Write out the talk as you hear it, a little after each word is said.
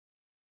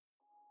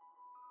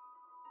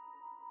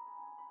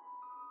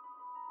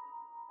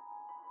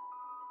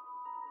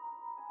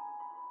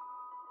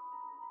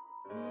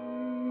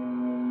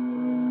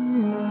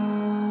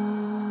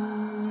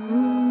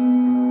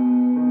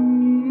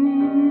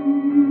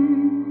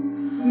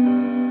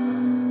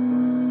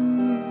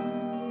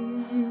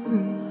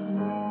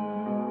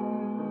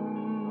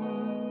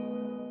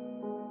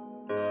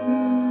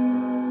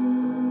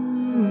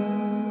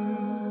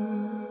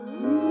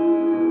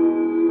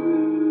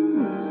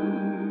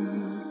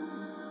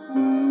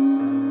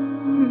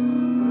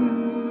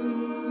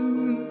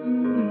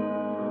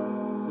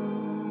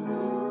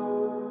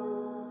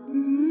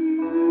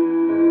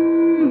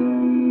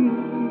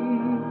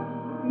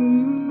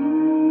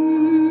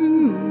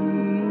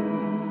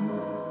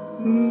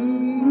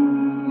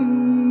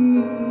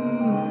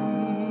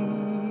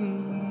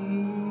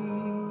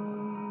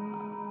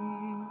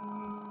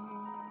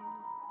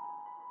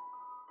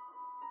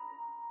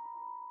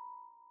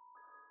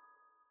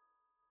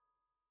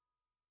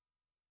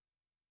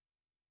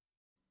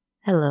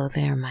Hello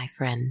there, my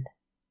friend.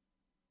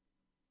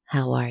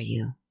 How are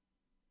you?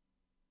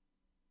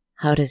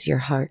 How does your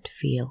heart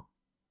feel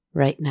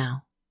right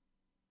now?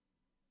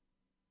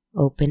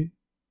 Open,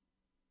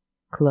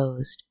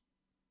 closed,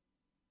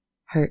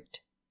 hurt,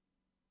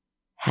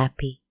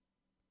 happy?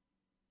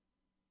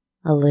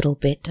 A little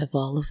bit of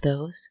all of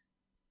those?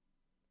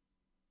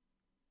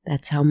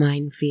 That's how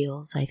mine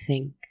feels, I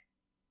think.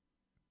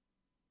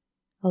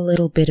 A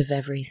little bit of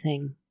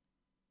everything,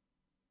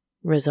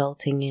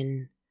 resulting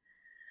in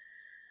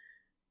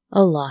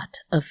a lot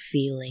of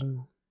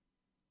feeling.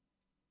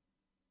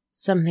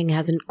 Something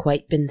hasn't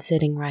quite been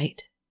sitting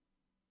right.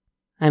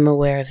 I'm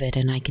aware of it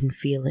and I can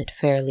feel it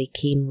fairly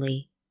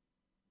keenly.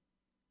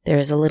 There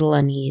is a little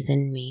unease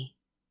in me,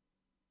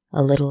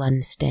 a little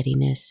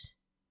unsteadiness,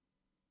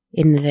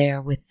 in there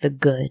with the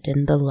good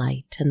and the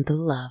light and the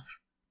love,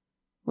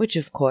 which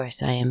of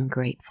course I am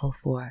grateful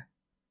for.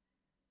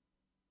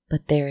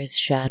 But there is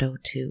shadow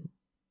too,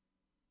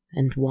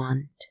 and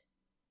want,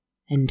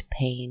 and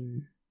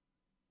pain,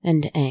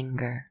 and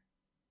anger.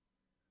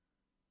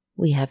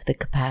 We have the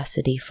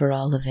capacity for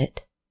all of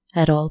it,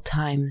 at all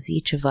times,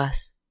 each of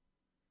us.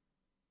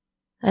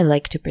 I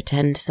like to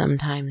pretend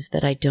sometimes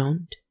that I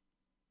don't,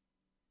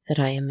 that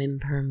I am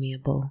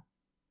impermeable,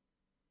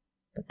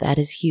 but that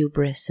is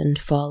hubris and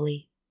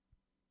folly.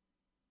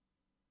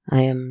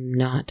 I am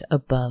not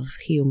above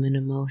human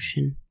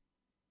emotion.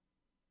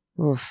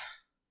 Oof,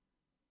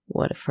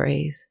 what a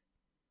phrase.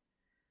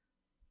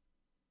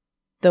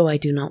 Though I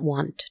do not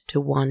want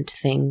to want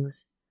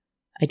things,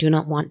 I do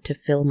not want to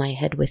fill my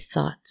head with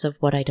thoughts of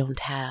what I don't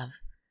have.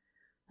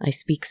 I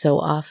speak so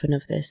often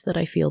of this that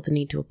I feel the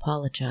need to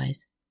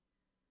apologize.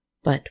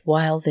 But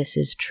while this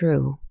is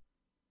true,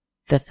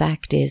 the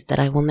fact is that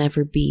I will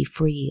never be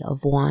free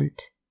of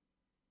want.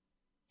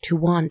 To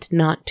want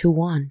not to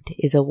want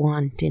is a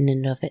want in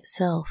and of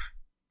itself.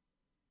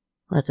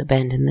 Let's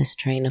abandon this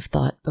train of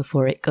thought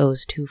before it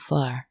goes too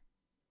far.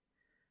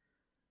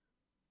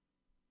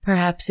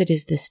 Perhaps it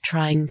is this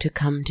trying to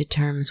come to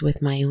terms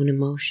with my own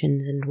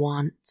emotions and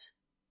wants,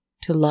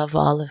 to love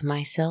all of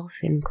myself,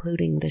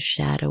 including the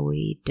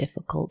shadowy,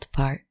 difficult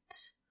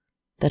parts,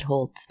 that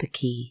holds the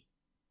key.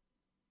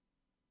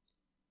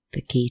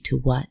 The key to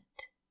what?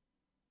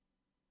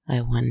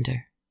 I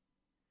wonder.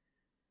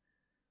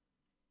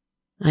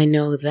 I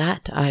know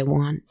that I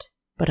want,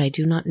 but I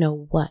do not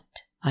know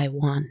what I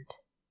want.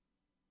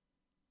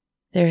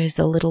 There is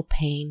a little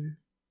pain,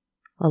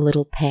 a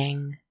little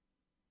pang,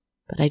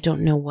 but I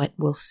don't know what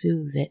will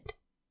soothe it.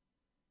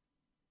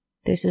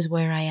 This is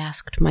where I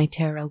asked my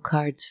tarot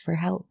cards for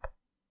help.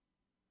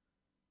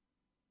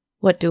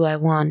 What do I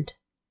want?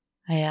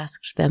 I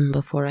asked them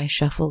before I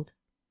shuffled.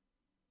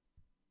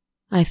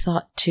 I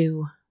thought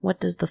too, what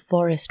does the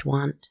forest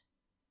want?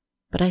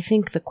 But I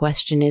think the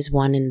question is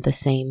one and the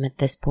same at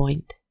this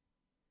point.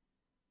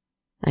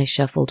 I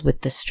shuffled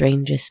with the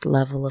strangest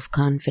level of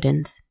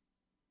confidence.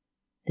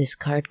 This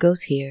card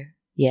goes here,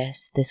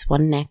 yes, this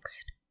one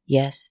next.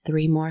 Yes,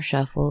 3 more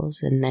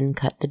shuffles, and then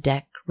cut the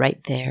deck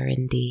right there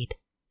indeed.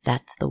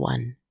 That's the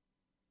one.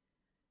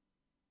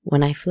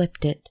 When I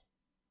flipped it,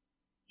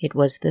 it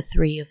was the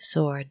 3 of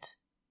Swords.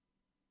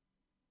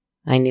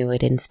 I knew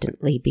it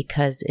instantly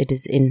because it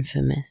is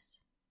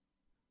infamous.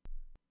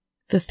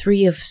 The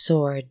 3 of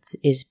Swords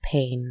is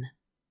pain,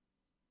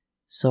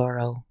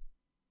 sorrow,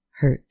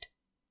 hurt,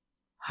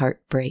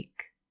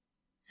 heartbreak,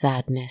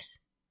 sadness.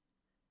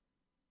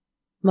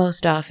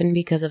 Most often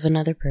because of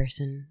another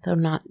person, though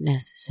not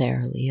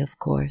necessarily, of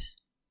course.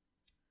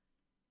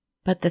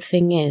 But the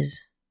thing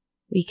is,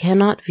 we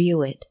cannot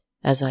view it,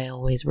 as I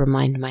always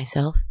remind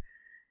myself,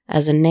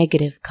 as a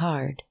negative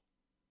card.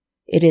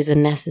 It is a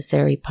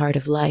necessary part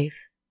of life.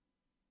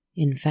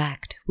 In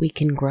fact, we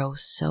can grow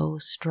so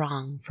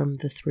strong from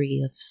the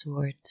 3 of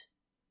Swords.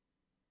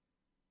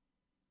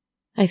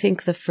 I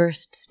think the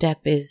first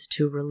step is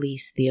to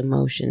release the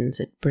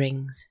emotions it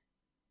brings.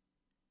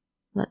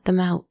 Let them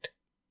out.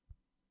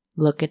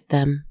 Look at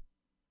them.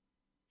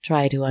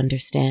 Try to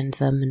understand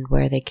them and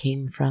where they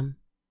came from.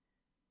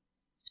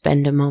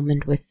 Spend a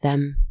moment with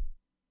them.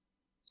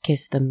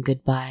 Kiss them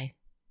goodbye.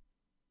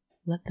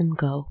 Let them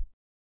go.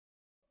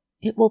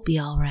 It will be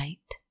all right.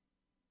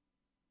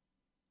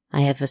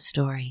 I have a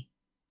story.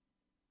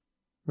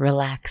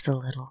 Relax a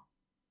little.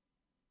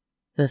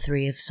 The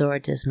 3 of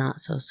Swords is not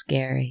so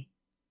scary.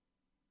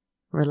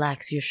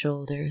 Relax your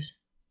shoulders,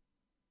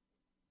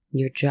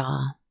 your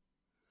jaw,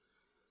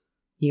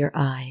 your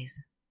eyes,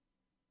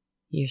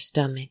 your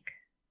stomach.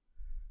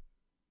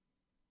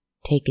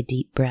 Take a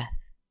deep breath.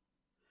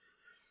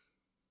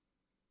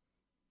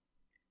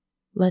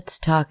 Let's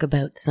talk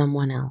about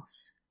someone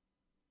else.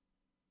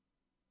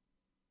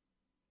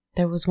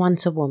 There was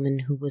once a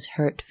woman who was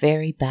hurt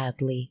very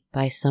badly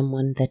by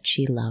someone that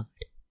she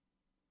loved.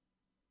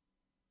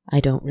 I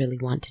don't really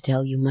want to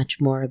tell you much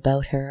more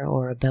about her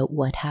or about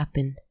what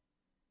happened.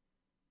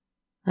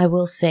 I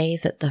will say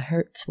that the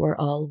hurts were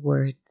all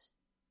words.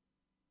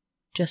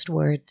 Just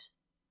words.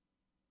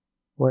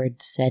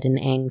 Words said in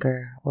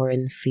anger or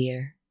in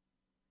fear,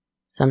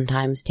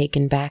 sometimes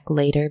taken back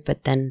later,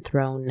 but then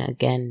thrown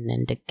again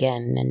and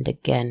again and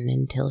again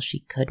until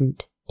she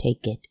couldn't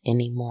take it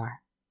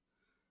anymore.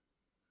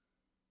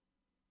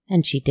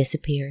 And she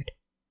disappeared.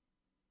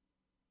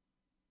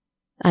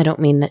 I don't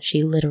mean that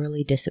she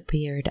literally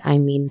disappeared. I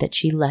mean that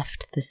she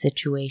left the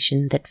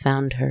situation that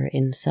found her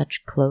in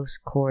such close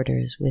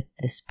quarters with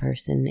this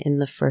person in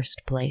the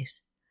first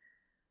place.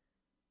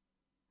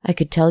 I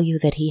could tell you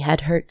that he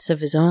had hurts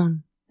of his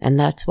own, and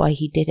that's why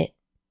he did it.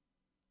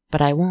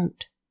 But I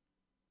won't.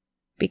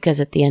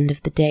 Because at the end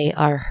of the day,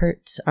 our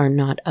hurts are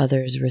not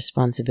others'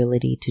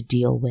 responsibility to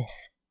deal with.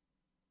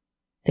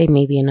 They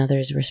may be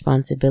another's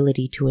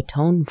responsibility to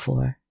atone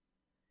for.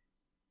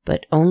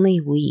 But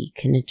only we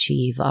can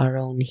achieve our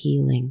own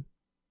healing.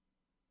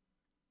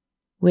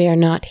 We are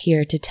not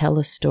here to tell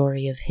a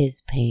story of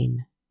his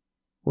pain.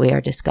 We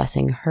are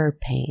discussing her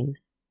pain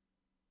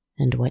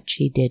and what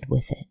she did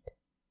with it.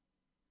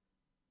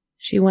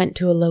 She went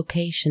to a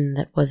location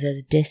that was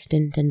as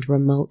distant and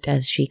remote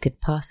as she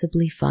could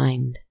possibly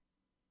find.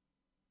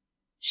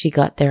 She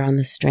got there on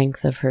the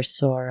strength of her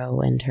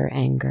sorrow and her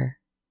anger,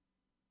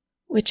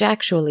 which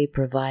actually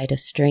provide a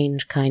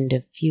strange kind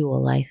of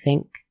fuel, I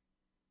think,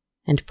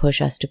 and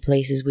push us to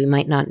places we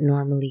might not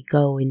normally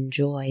go in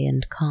joy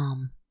and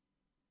calm.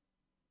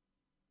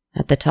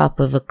 At the top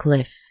of a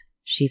cliff,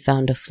 she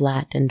found a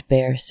flat and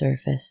bare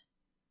surface,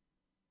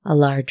 a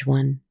large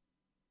one,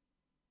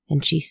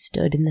 and she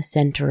stood in the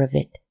center of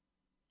it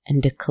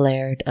and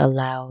declared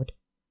aloud,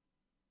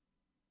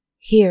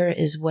 "Here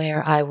is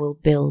where I will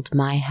build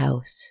my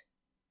house."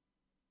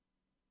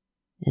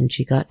 And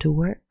she got to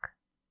work.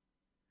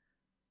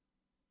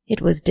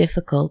 It was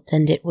difficult,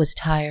 and it was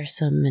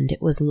tiresome, and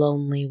it was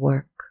lonely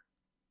work.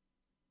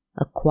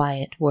 A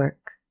quiet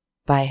work,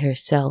 by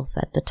herself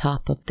at the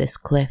top of this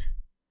cliff.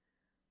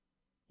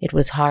 It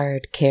was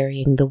hard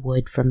carrying the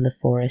wood from the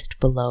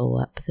forest below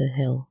up the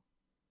hill,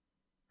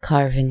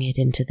 carving it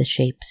into the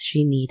shapes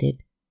she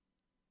needed.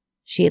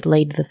 She had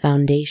laid the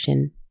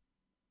foundation,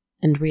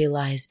 and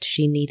realized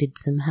she needed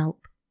some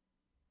help.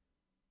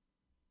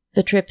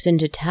 The trips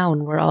into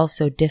town were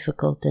also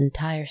difficult and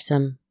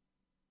tiresome,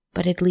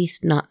 but at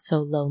least not so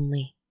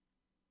lonely.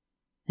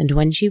 And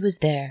when she was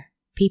there,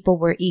 people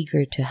were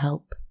eager to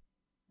help,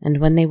 and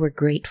when they were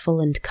grateful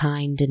and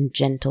kind and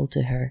gentle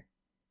to her,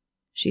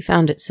 she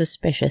found it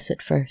suspicious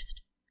at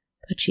first,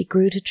 but she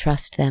grew to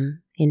trust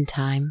them in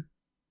time.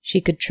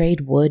 She could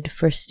trade wood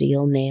for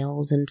steel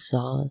nails and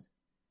saws.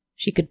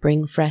 She could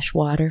bring fresh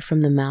water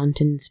from the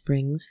mountain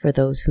springs for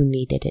those who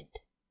needed it.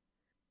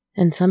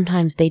 And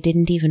sometimes they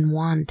didn't even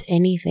want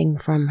anything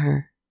from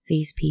her,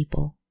 these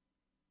people.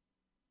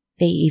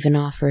 They even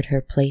offered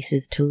her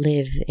places to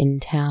live in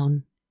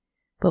town,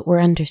 but were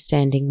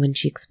understanding when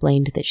she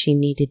explained that she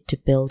needed to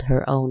build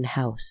her own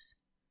house.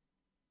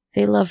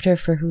 They loved her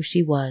for who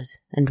she was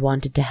and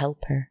wanted to help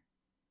her.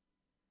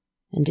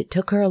 And it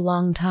took her a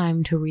long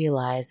time to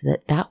realize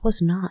that that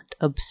was not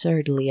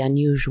absurdly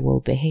unusual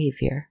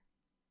behavior.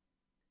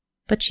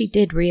 But she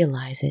did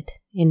realize it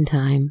in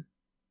time.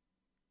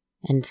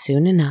 And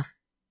soon enough,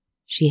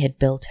 she had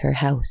built her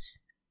house.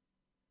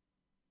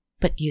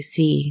 But you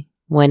see,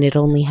 when it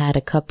only had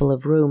a couple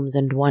of rooms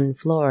and one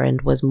floor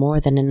and was more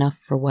than enough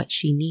for what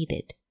she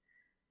needed,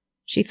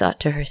 she thought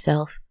to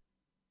herself,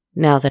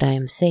 "Now that I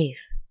am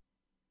safe,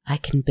 I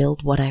can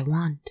build what I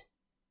want.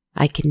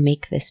 I can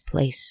make this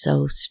place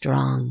so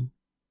strong.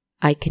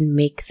 I can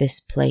make this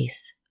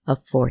place a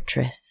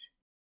fortress."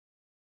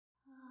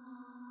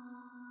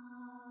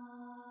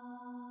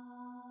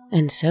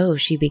 And so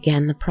she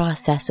began the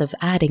process of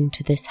adding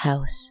to this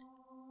house,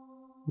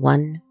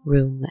 one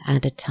room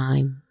at a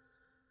time.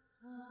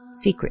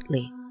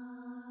 Secretly,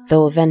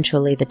 though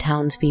eventually the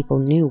townspeople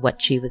knew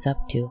what she was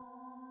up to,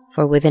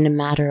 for within a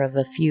matter of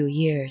a few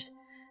years,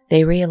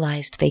 they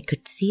realized they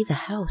could see the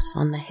house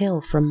on the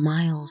hill from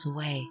miles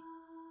away,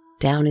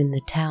 down in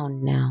the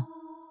town now.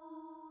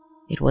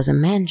 It was a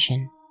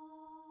mansion.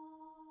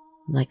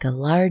 Like a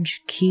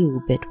large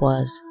cube it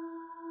was,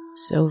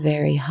 so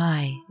very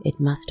high it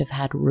must have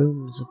had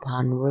rooms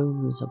upon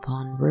rooms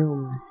upon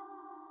rooms.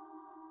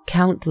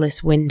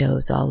 Countless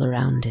windows all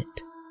around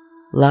it,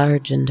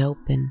 large and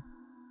open,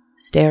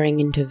 staring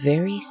into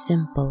very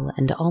simple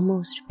and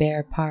almost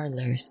bare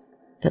parlors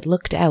that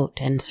looked out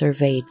and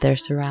surveyed their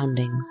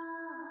surroundings.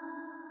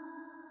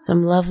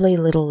 Some lovely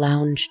little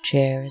lounge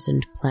chairs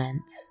and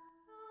plants,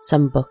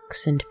 some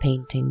books and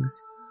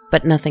paintings,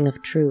 but nothing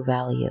of true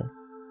value,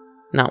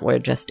 not where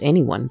just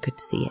anyone could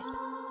see it.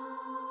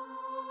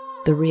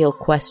 The real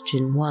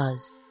question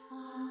was,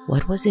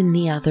 what was in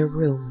the other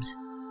rooms?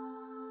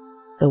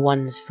 The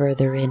ones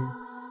further in,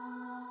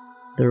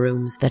 the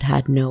rooms that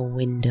had no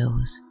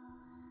windows.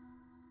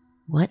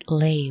 What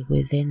lay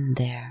within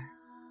there?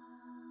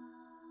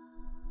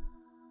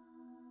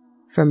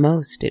 For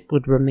most, it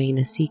would remain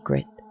a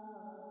secret.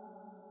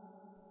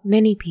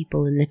 Many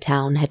people in the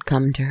town had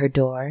come to her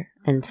door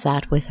and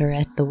sat with her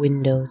at the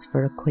windows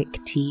for a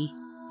quick tea,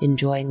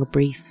 enjoying a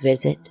brief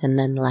visit and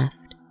then left.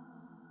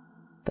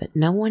 But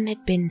no one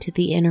had been to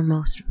the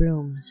innermost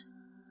rooms,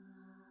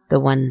 the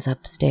ones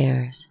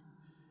upstairs,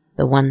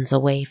 the ones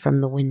away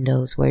from the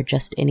windows where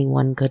just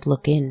anyone could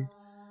look in,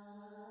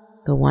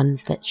 the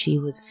ones that she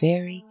was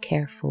very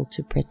careful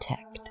to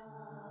protect.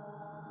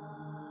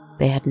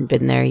 They hadn't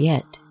been there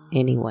yet,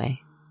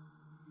 anyway.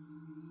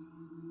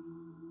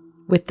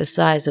 With the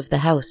size of the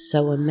house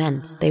so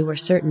immense, they were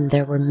certain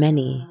there were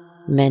many,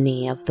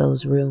 many of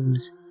those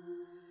rooms.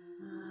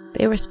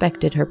 They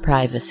respected her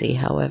privacy,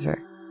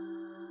 however,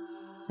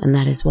 and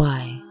that is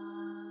why,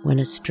 when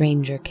a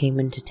stranger came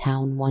into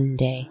town one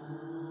day,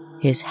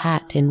 his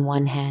hat in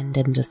one hand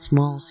and a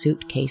small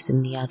suitcase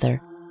in the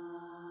other,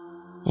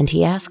 and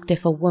he asked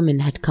if a woman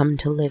had come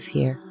to live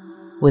here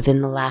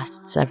within the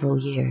last several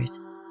years,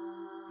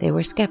 they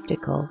were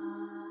skeptical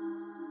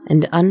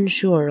and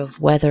unsure of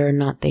whether or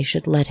not they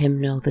should let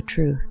him know the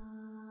truth.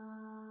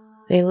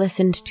 They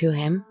listened to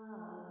him,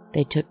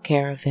 they took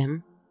care of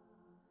him,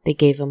 they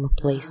gave him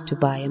a place to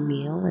buy a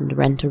meal and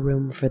rent a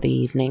room for the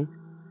evening,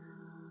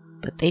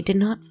 but they did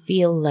not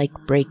feel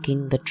like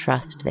breaking the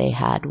trust they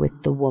had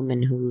with the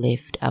woman who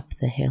lived up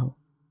the hill.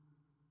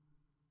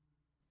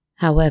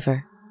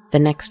 However, the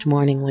next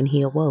morning when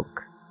he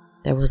awoke,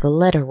 there was a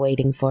letter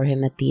waiting for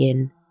him at the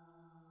inn,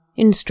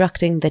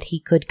 instructing that he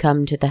could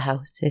come to the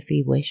house if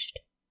he wished.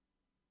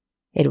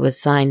 It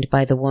was signed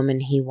by the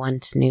woman he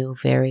once knew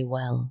very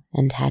well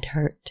and had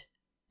hurt,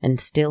 and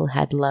still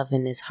had love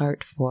in his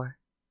heart for.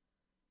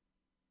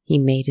 He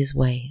made his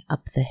way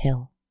up the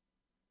hill.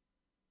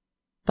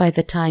 By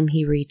the time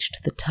he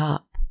reached the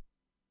top,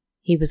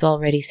 he was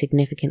already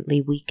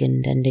significantly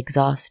weakened and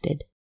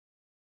exhausted.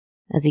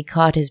 As he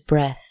caught his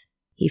breath,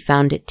 he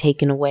found it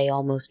taken away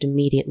almost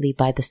immediately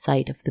by the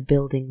sight of the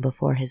building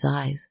before his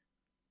eyes.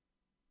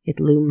 It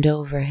loomed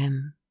over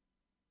him,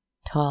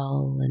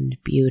 tall and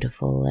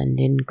beautiful and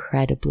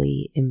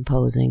incredibly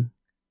imposing.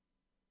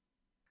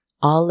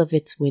 All of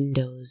its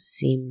windows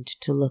seemed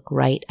to look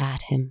right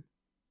at him,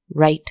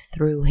 right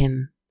through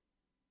him,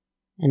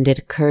 and it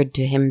occurred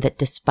to him that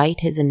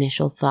despite his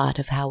initial thought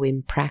of how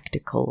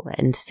impractical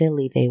and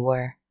silly they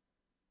were,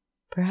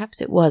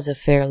 perhaps it was a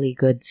fairly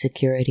good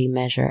security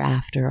measure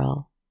after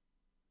all.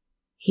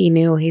 He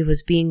knew he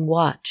was being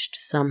watched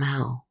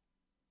somehow.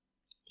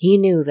 He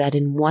knew that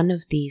in one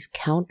of these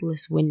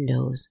countless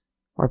windows,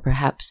 or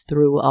perhaps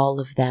through all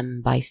of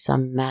them by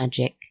some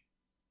magic,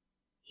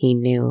 he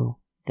knew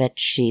that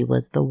she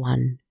was the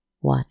one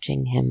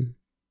watching him.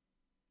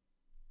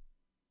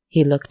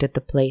 He looked at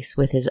the place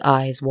with his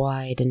eyes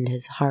wide and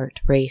his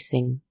heart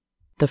racing.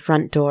 The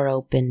front door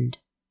opened,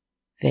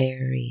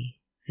 very,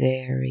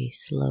 very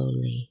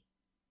slowly,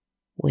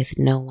 with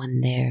no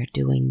one there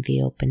doing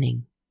the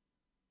opening.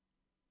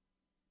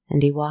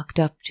 And he walked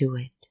up to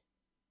it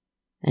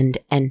and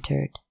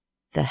entered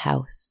the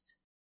house.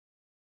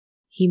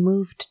 He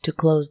moved to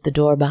close the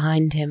door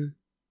behind him,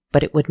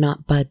 but it would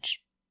not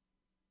budge.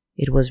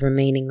 It was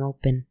remaining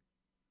open.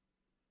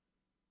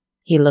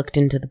 He looked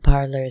into the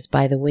parlors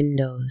by the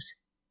windows,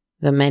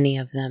 the many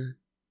of them,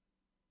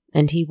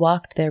 and he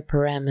walked their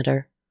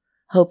perimeter,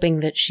 hoping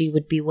that she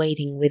would be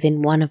waiting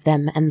within one of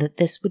them and that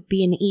this would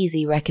be an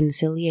easy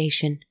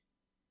reconciliation.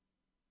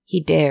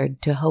 He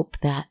dared to hope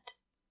that,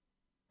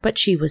 but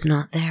she was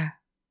not there.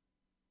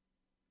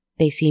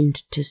 They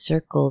seemed to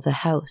circle the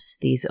house,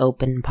 these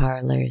open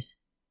parlors,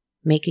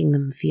 making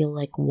them feel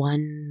like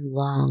one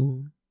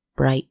long,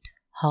 bright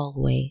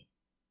hallway.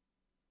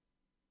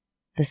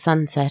 The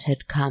sunset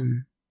had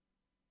come,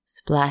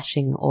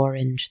 splashing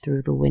orange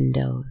through the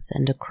windows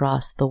and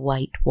across the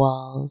white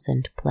walls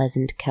and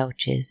pleasant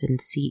couches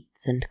and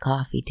seats and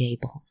coffee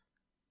tables.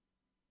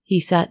 He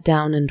sat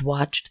down and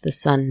watched the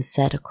sun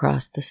set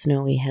across the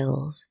snowy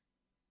hills,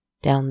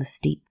 down the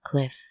steep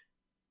cliff,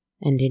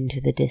 and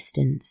into the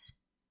distance.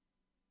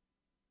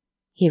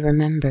 He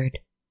remembered,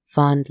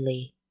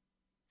 fondly,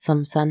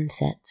 some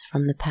sunsets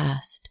from the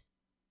past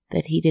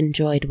that he'd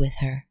enjoyed with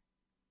her.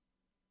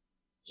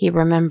 He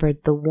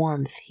remembered the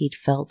warmth he'd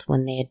felt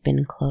when they had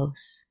been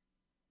close.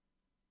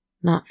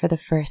 Not for the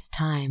first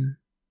time,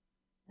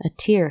 a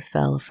tear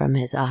fell from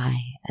his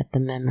eye at the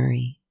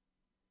memory.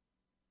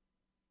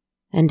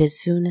 And as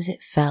soon as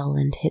it fell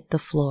and hit the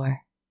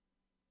floor,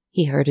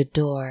 he heard a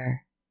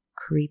door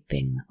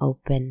creeping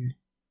open.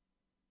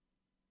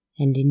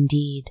 And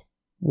indeed,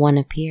 one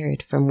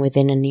appeared from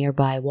within a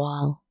nearby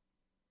wall,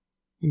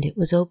 and it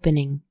was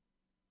opening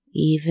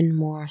even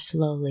more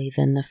slowly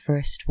than the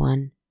first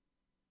one,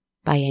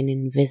 by an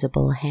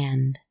invisible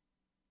hand.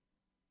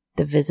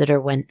 The visitor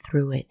went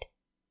through it,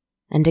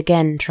 and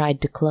again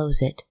tried to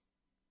close it,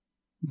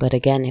 but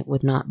again it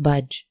would not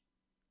budge.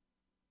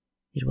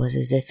 It was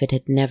as if it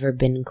had never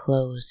been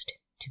closed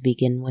to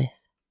begin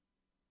with.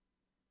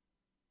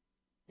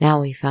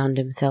 Now he found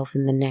himself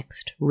in the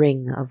next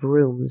ring of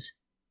rooms,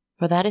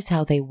 for that is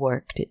how they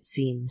worked, it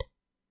seemed.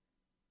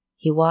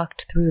 He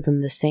walked through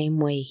them the same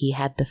way he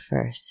had the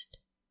first,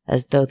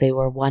 as though they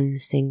were one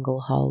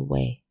single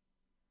hallway.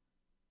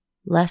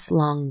 Less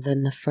long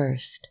than the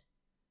first,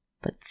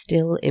 but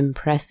still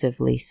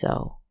impressively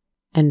so,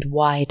 and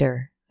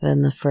wider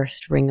than the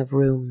first ring of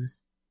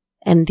rooms,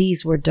 and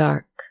these were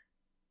dark.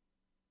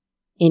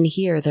 In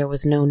here there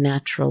was no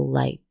natural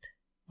light,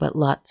 but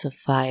lots of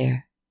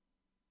fire,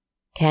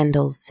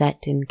 Candles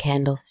set in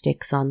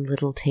candlesticks on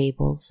little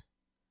tables,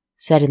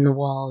 set in the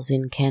walls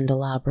in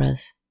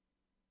candelabras,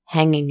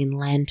 hanging in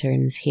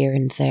lanterns here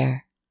and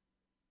there,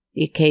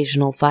 the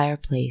occasional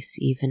fireplace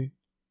even.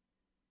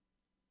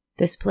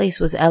 This place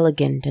was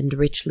elegant and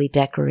richly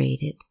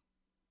decorated,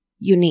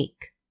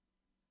 unique,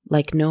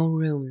 like no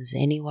rooms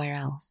anywhere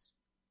else.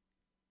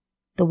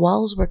 The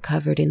walls were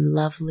covered in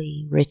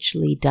lovely,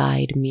 richly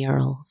dyed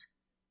murals,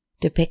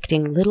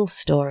 depicting little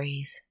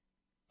stories,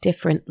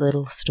 different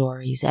little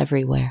stories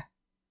everywhere.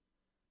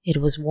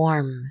 It was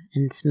warm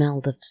and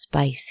smelled of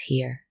spice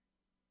here,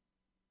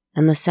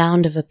 and the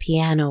sound of a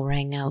piano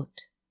rang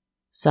out,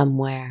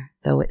 somewhere,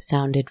 though it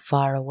sounded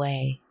far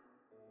away.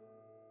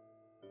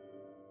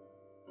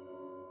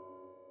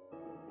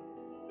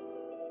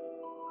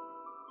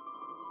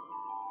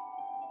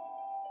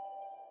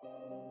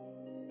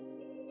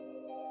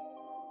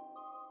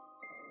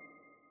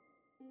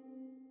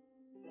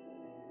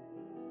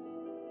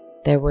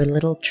 There were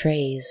little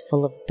trays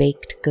full of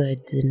baked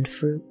goods and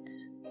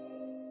fruits.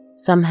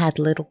 Some had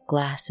little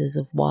glasses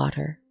of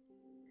water,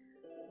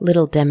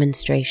 little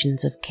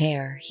demonstrations of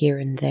care here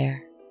and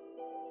there,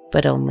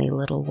 but only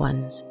little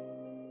ones.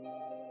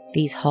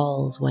 These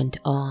halls went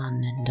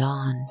on,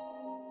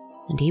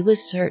 and he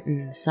was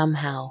certain,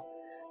 somehow,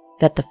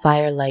 that the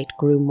firelight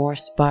grew more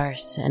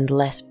sparse and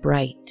less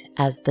bright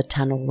as the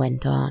tunnel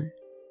went on.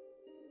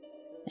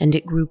 And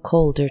it grew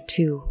colder,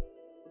 too,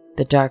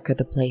 the darker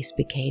the place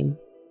became.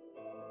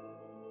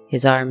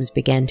 His arms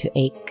began to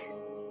ache,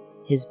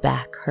 his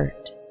back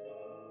hurt,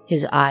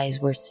 his eyes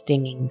were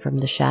stinging from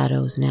the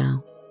shadows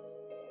now.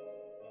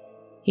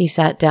 He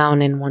sat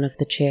down in one of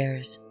the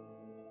chairs,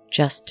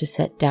 just to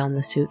set down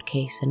the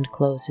suitcase and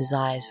close his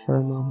eyes for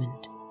a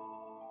moment.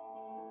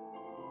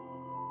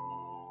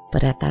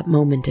 But at that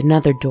moment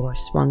another door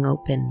swung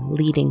open,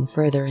 leading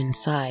further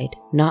inside,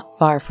 not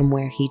far from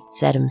where he'd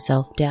set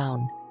himself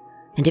down,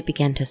 and it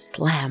began to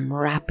slam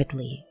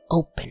rapidly,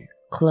 open,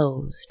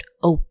 closed,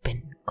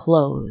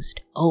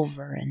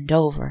 over and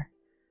over.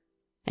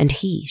 And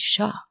he,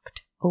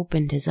 shocked,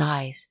 opened his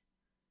eyes,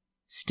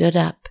 stood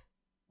up,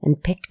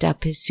 and picked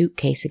up his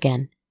suitcase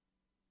again.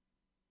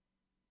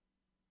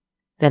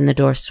 Then the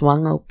door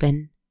swung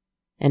open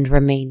and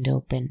remained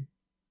open.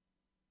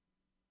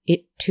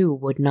 It too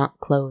would not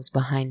close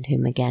behind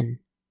him again.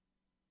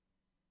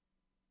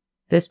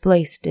 This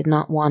place did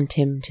not want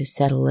him to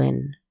settle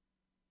in.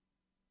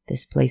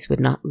 This place would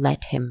not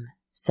let him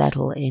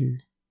settle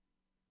in.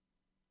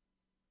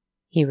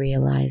 He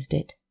realized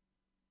it.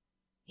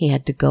 He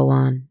had to go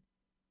on.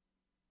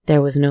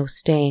 There was no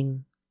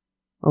staying,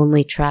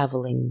 only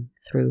traveling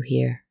through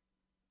here.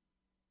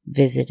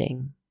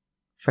 Visiting,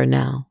 for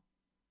now.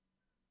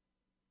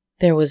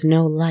 There was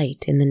no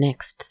light in the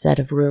next set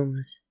of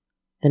rooms,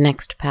 the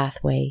next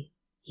pathway,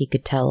 he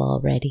could tell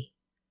already.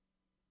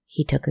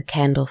 He took a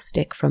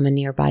candlestick from a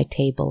nearby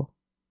table,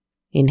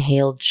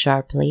 inhaled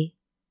sharply,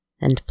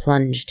 and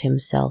plunged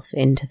himself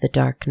into the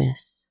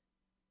darkness.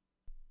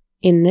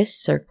 In this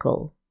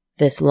circle,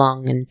 this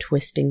long and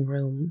twisting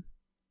room,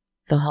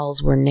 the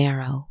halls were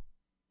narrow,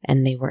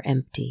 and they were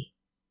empty.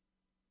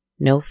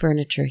 No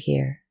furniture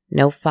here,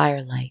 no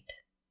firelight,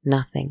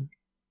 nothing.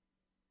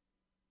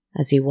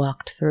 As he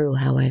walked through,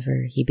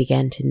 however, he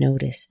began to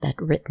notice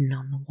that written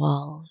on the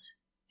walls,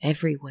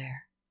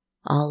 everywhere,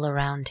 all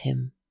around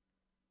him,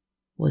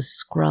 was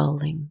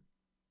scrawling,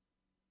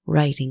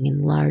 writing in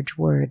large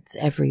words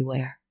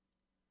everywhere.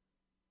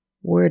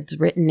 Words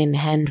written in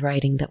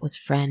handwriting that was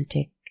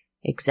frantic,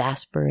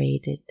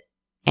 exasperated,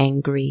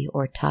 angry,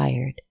 or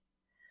tired.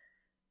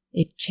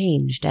 It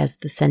changed as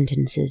the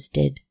sentences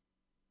did.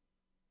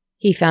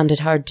 He found it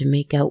hard to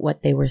make out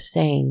what they were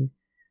saying,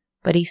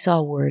 but he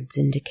saw words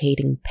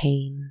indicating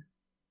pain,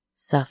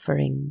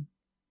 suffering,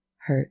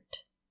 hurt,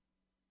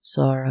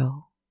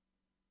 sorrow,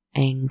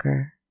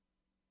 anger,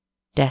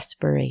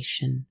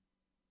 desperation,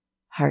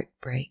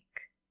 heartbreak,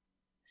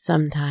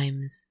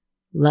 sometimes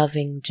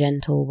loving,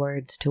 gentle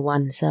words to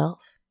oneself,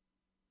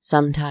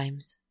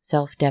 sometimes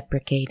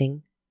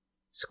self-deprecating,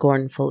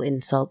 scornful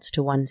insults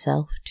to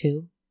oneself,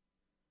 too.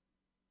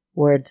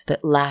 Words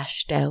that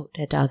lashed out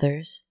at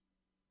others,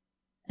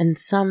 and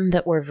some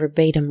that were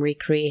verbatim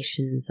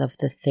recreations of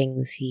the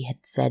things he had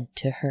said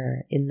to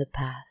her in the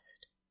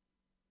past.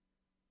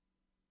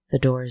 The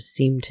doors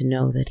seemed to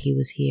know that he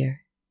was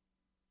here.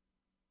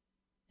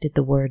 Did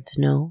the words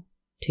know,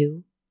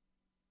 too?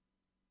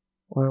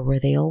 Or were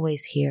they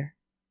always here,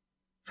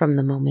 from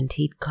the moment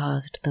he'd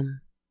caused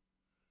them?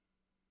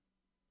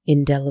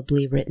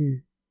 Indelibly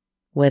written,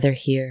 whether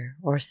here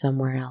or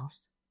somewhere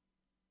else.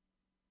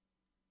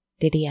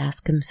 Did he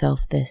ask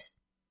himself this,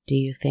 do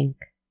you think?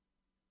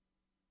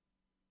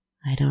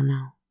 I don't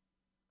know.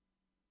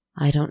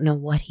 I don't know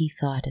what he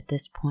thought at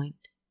this point.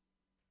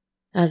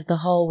 As the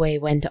hallway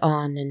went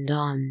on and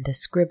on, the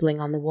scribbling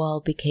on the wall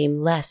became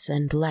less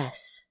and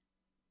less.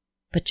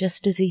 But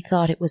just as he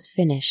thought it was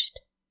finished,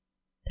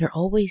 there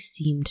always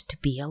seemed to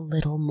be a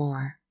little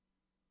more.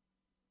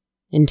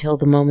 Until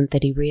the moment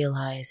that he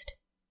realized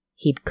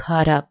he'd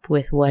caught up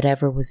with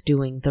whatever was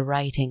doing the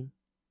writing,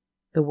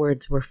 The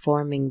words were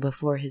forming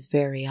before his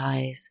very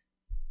eyes,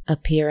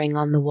 appearing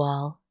on the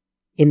wall,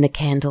 in the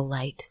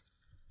candlelight.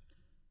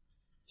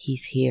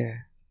 "He's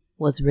here,"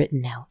 was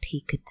written out,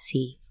 he could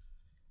see.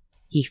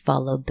 He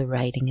followed the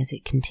writing as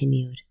it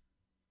continued.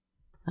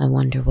 "I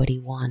wonder what he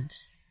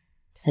wants.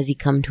 Has he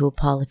come to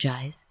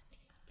apologize?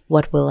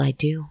 What will I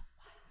do?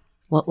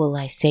 What will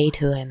I say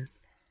to him?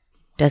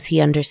 Does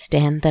he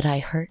understand that I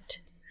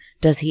hurt?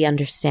 Does he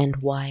understand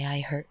why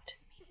I hurt?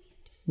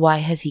 Why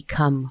has he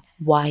come?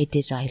 Why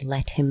did I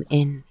let him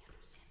in?"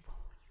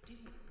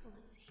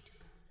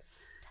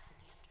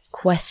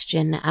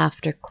 Question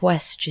after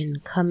question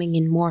coming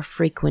in more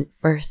frequent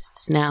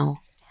bursts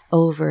now,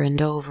 over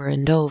and over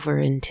and over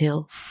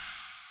until...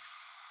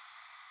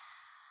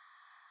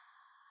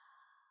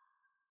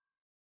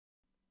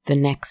 The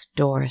next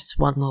door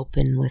swung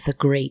open with a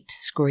great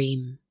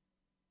scream,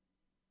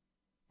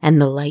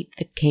 and the light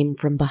that came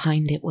from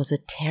behind it was a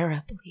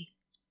terribly,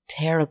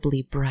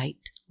 terribly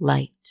bright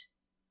light.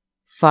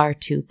 Far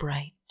too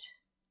bright.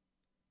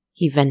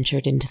 He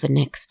ventured into the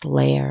next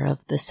layer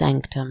of the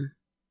sanctum.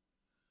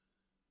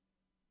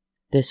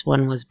 This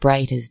one was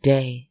bright as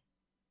day,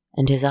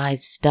 and his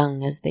eyes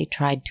stung as they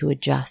tried to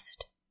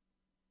adjust.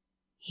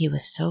 He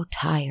was so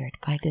tired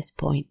by this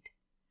point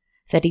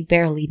that he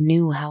barely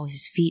knew how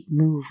his feet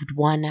moved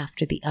one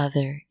after the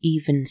other,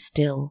 even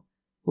still,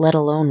 let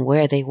alone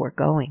where they were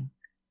going.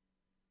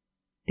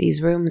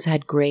 These rooms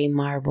had grey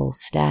marble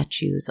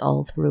statues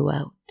all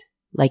throughout,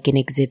 like an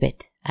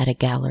exhibit at a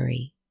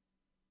gallery.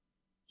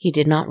 He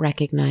did not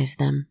recognize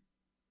them.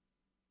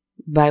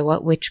 By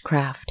what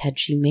witchcraft had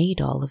she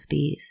made all of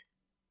these?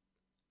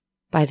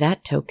 By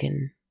that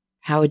token,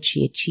 how had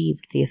she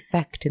achieved the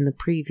effect in the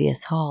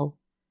previous hall,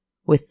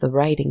 with the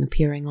writing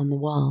appearing on the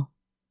wall?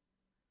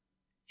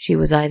 She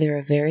was either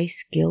a very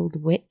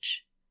skilled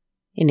witch,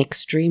 an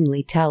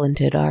extremely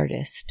talented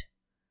artist,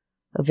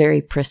 a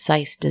very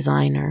precise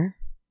designer,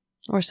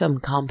 or some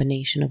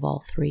combination of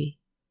all three,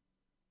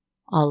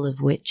 all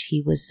of which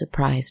he was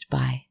surprised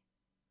by.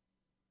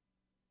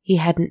 He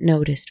hadn't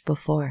noticed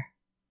before.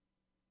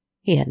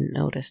 He hadn't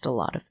noticed a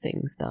lot of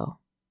things, though.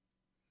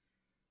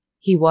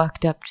 He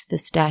walked up to the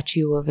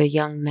statue of a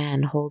young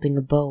man holding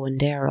a bow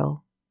and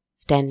arrow,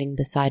 standing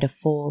beside a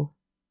foal.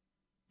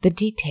 The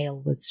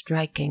detail was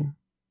striking.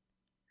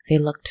 They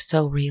looked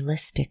so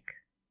realistic.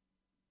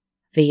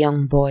 The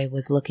young boy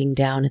was looking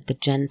down at the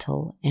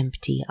gentle,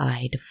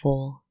 empty-eyed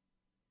foal.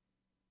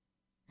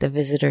 The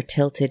visitor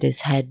tilted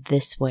his head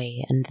this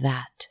way and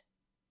that,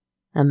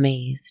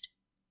 amazed,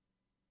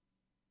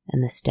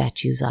 and the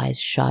statue's eyes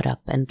shot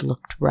up and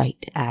looked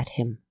right at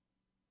him.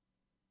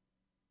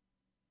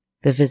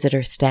 The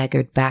visitor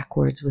staggered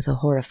backwards with a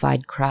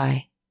horrified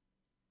cry.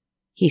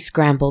 He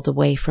scrambled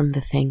away from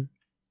the thing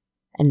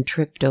and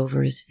tripped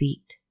over his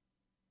feet.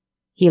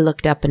 He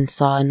looked up and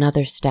saw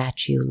another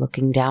statue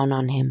looking down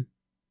on him.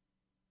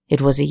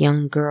 It was a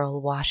young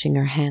girl washing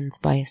her hands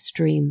by a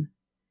stream,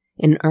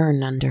 an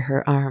urn under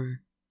her arm.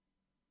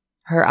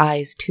 Her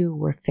eyes, too,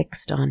 were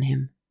fixed on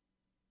him.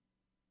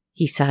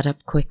 He sat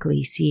up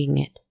quickly, seeing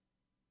it,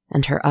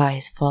 and her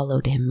eyes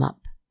followed him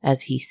up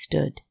as he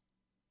stood.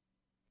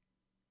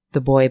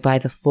 The boy by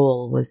the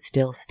foal was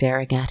still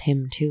staring at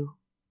him, too.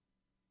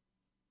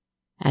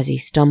 As he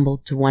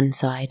stumbled to one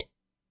side,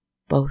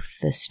 both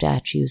the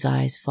statue's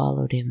eyes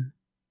followed him,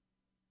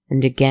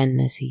 and again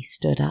as he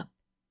stood up.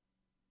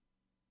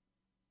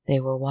 They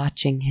were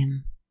watching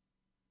him.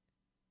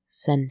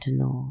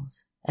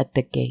 Sentinels at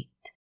the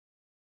gate.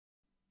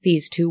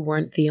 These two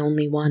weren't the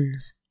only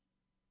ones.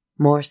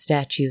 More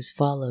statues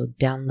followed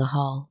down the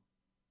hall.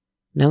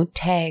 No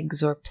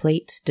tags or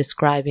plates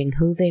describing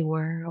who they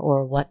were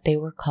or what they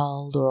were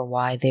called or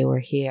why they were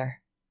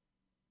here.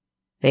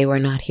 They were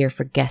not here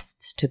for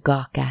guests to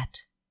gawk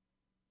at.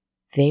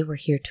 They were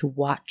here to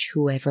watch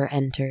whoever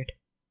entered.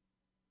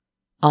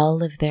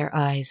 All of their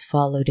eyes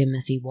followed him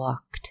as he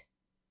walked,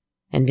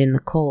 and in the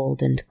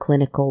cold and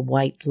clinical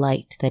white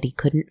light that he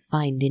couldn't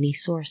find any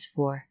source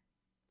for,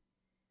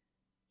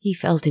 he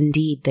felt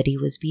indeed that he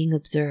was being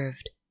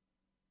observed,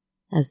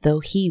 as though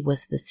he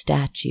was the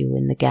statue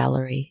in the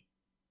gallery.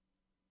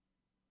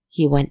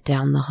 He went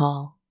down the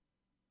hall,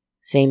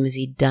 same as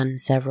he'd done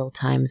several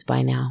times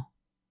by now.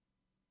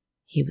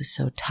 He was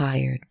so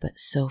tired, but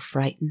so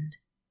frightened,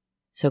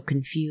 so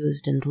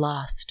confused and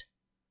lost.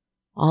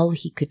 All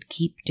he could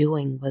keep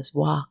doing was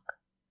walk,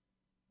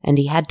 and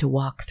he had to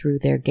walk through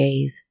their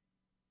gaze.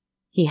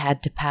 He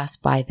had to pass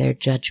by their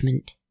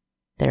judgment,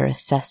 their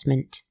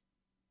assessment,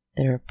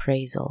 their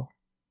appraisal.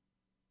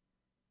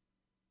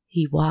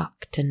 He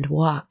walked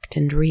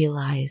and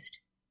realized,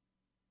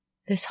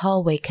 this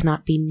hallway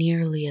cannot be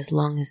nearly as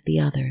long as the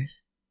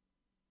others.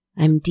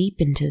 I'm deep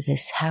into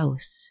this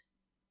house.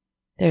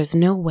 There's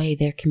no way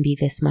there can be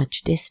this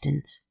much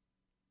distance.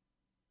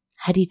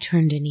 Had he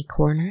turned any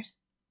corners?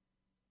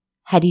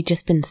 Had he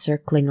just been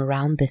circling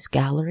around this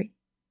gallery?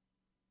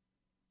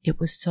 It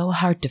was so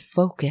hard to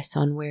focus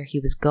on where he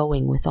was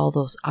going with all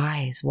those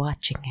eyes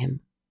watching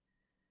him.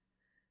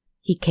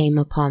 He came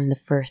upon the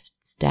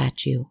first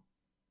statue,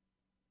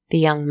 the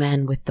young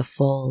man with the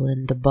foal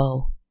and the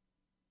bow.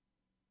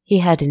 He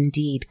had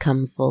indeed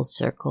come full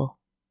circle,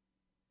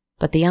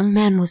 but the young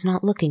man was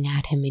not looking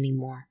at him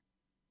anymore.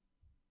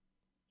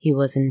 He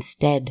was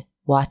instead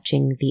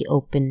watching the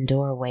open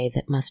doorway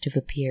that must have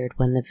appeared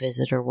when the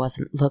visitor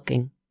wasn't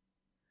looking.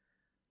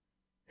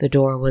 The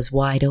door was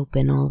wide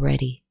open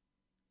already.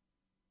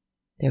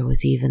 There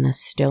was even a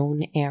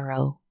stone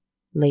arrow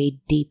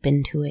laid deep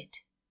into it.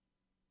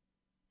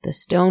 The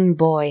stone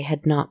boy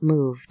had not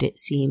moved, it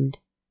seemed,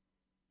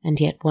 and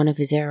yet one of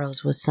his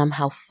arrows was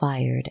somehow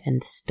fired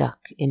and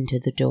stuck into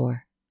the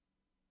door.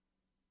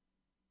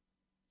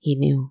 He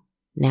knew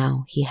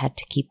now he had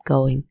to keep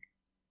going.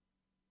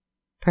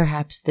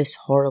 Perhaps this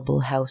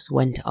horrible house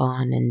went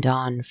on and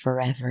on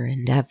forever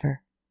and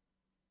ever,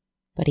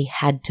 but he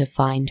had to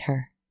find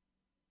her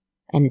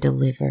and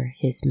deliver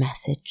his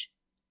message.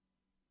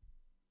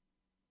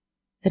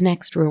 The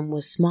next room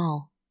was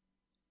small,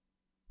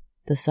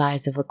 the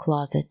size of a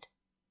closet.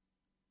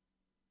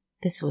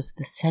 This was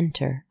the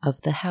center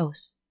of the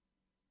house,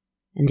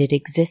 and it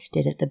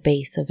existed at the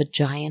base of a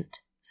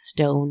giant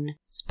stone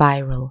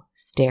spiral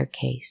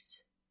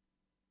staircase.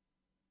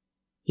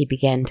 He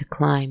began to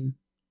climb.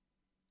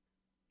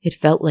 It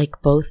felt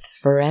like both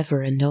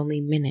forever and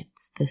only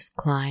minutes, this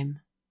climb.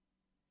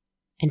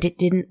 And it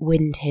didn't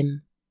wind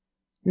him,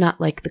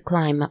 not like the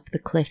climb up the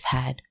cliff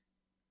had.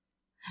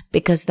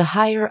 Because the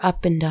higher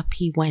up and up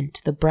he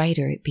went, the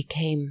brighter it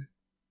became,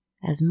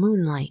 as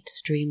moonlight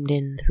streamed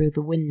in through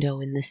the window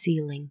in the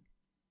ceiling.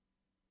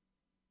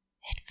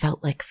 It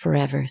felt like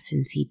forever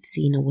since he'd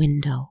seen a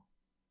window.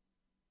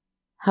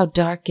 How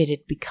dark it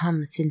had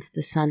become since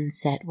the sun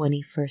set when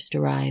he first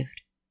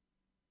arrived.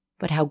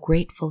 But how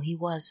grateful he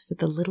was for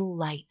the little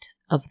light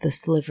of the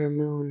sliver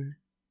moon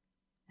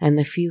and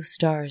the few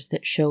stars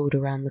that showed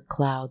around the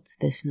clouds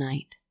this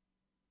night.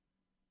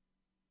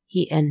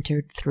 He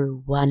entered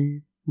through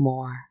one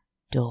more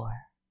door,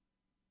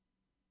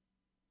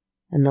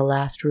 and the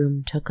last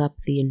room took up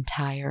the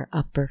entire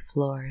upper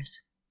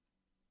floors.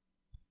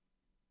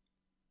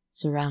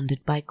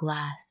 Surrounded by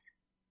glass,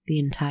 the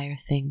entire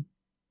thing.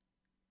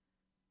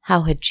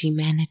 How had she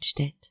managed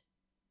it?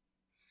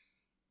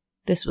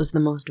 This was the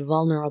most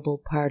vulnerable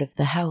part of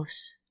the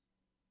house.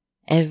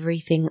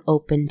 Everything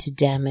open to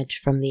damage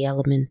from the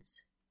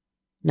elements,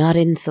 not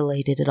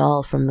insulated at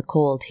all from the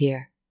cold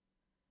here.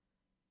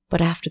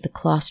 But after the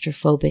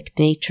claustrophobic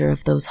nature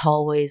of those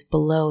hallways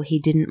below, he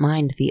didn't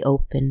mind the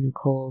open,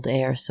 cold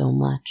air so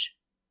much.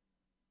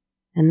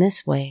 And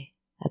this way,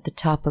 at the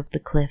top of the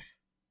cliff,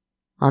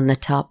 on the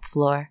top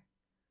floor,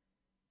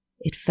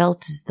 it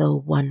felt as though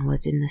one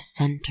was in the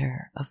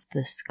center of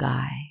the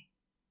sky.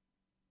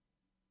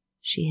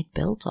 She had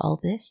built all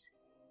this?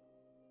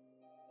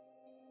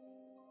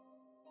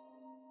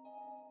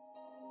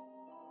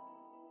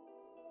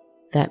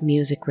 That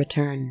music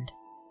returned.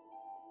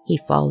 He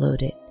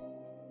followed it.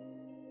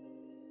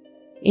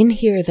 In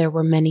here there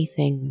were many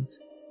things.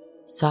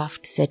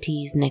 Soft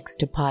settees next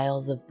to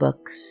piles of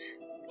books,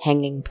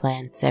 hanging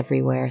plants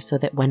everywhere so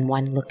that when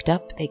one looked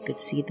up they could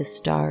see the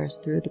stars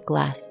through the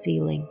glass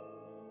ceiling,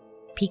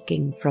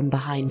 peeking from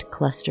behind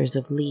clusters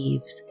of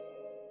leaves,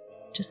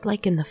 just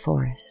like in the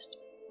forest.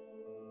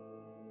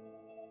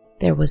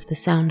 There was the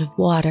sound of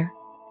water,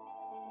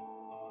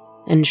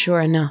 and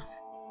sure enough,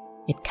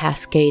 it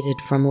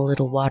cascaded from a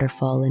little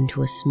waterfall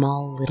into a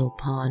small little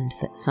pond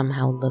that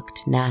somehow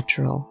looked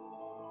natural,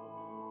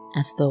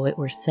 as though it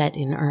were set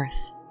in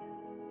earth,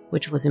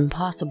 which was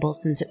impossible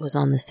since it was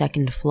on the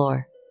second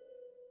floor,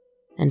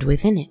 and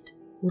within it,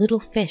 little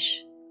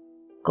fish,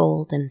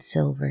 gold and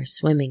silver,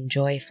 swimming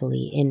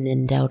joyfully in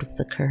and out of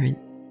the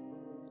currents.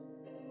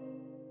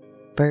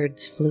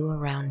 Birds flew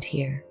around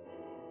here,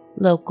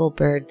 local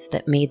birds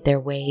that made their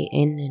way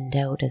in and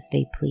out as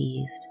they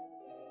pleased,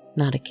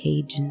 not a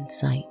cage in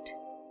sight.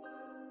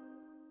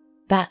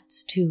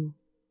 Bats, too,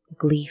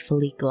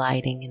 gleefully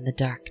gliding in the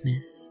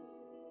darkness.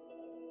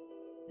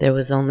 There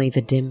was only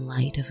the dim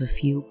light of a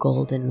few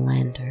golden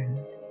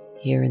lanterns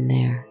here and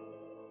there,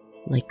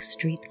 like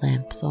street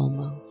lamps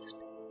almost.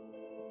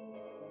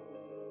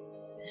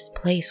 This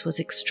place was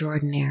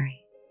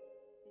extraordinary,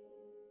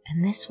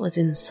 and this was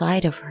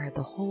inside of her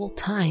the whole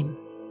time.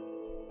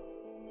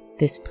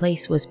 This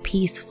place was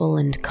peaceful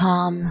and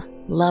calm,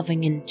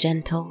 loving and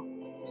gentle,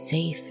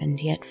 safe and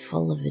yet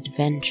full of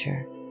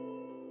adventure.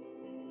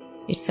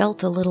 It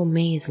felt a little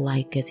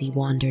maze-like as he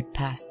wandered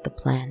past the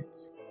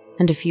plants,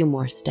 and a few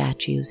more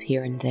statues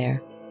here and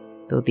there,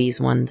 though these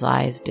ones'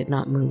 eyes did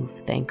not move,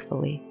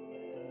 thankfully.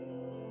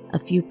 A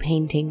few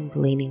paintings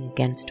leaning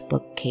against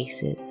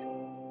bookcases,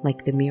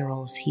 like the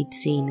murals he'd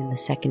seen in the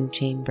second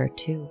chamber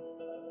too.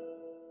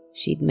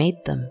 She'd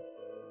made them.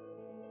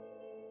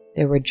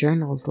 There were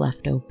journals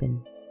left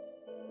open,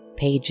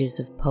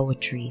 pages of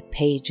poetry,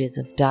 pages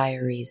of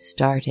diaries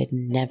started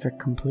and never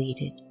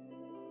completed,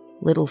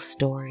 little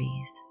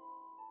stories,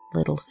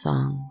 little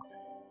songs.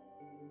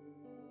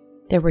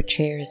 There were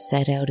chairs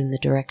set out in the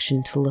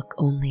direction to look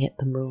only at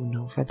the moon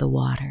over the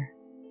water.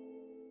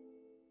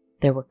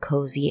 There were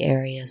cozy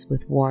areas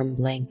with warm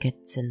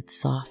blankets and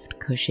soft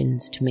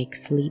cushions to make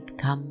sleep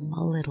come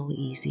a little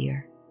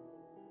easier.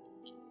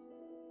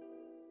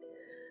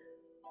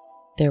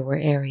 There were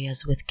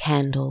areas with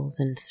candles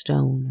and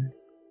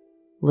stones,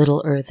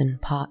 little earthen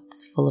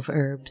pots full of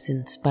herbs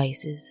and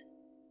spices,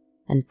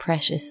 and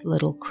precious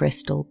little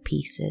crystal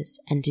pieces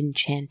and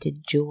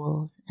enchanted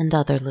jewels and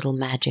other little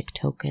magic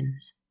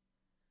tokens.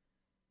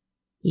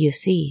 You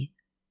see,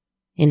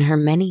 in her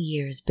many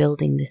years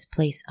building this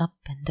place up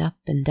and up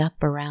and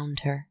up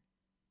around her,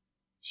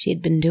 she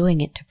had been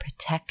doing it to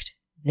protect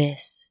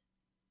this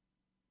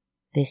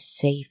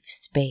safe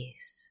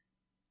space.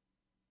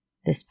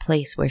 This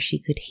place where she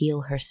could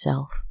heal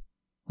herself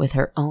with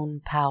her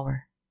own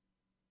power,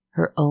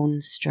 her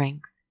own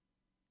strength,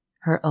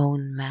 her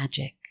own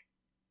magic,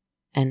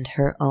 and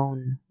her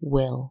own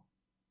will.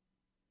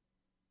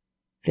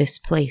 This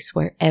place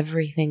where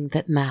everything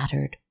that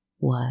mattered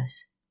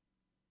was.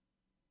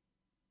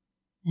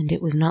 And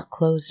it was not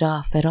closed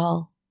off at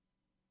all.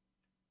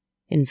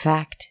 In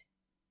fact,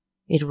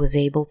 it was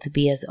able to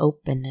be as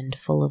open and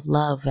full of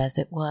love as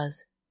it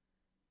was,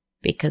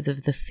 because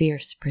of the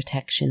fierce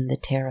protection the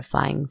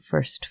terrifying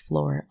first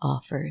floor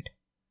offered,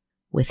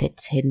 with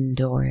its hidden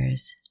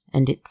doors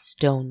and its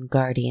stone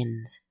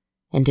guardians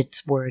and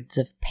its words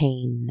of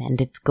pain and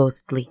its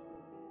ghostly...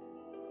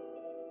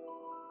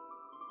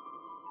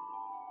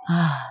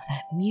 Ah,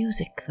 that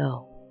music,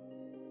 though.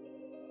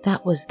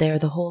 That was there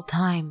the whole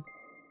time,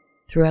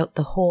 throughout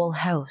the whole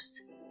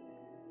house.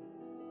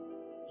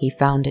 He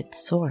found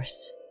its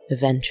source,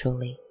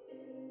 eventually.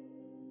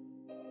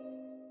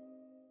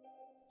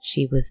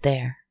 She was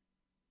there,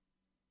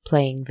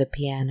 playing the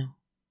piano.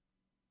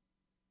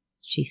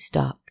 She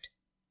stopped.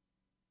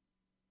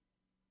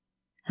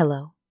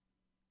 "Hello,"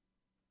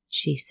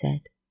 she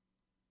said.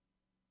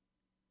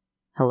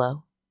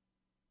 "Hello,"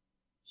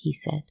 he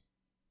said.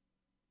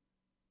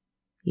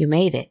 "You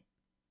made it,"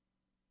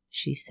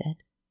 she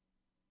said.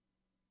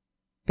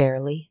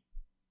 "Barely,"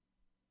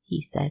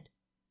 he said.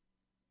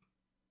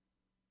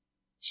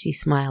 She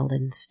smiled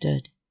and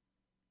stood.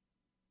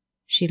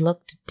 She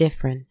looked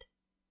different.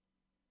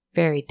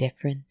 Very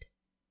different.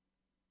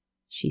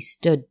 She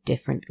stood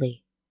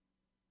differently,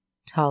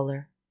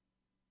 taller,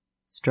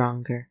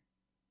 stronger.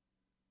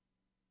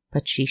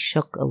 But she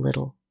shook a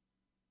little.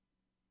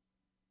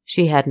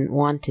 She hadn't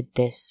wanted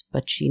this,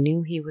 but she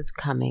knew he was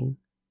coming,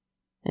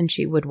 and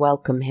she would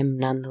welcome him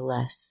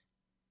nonetheless.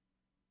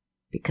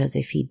 Because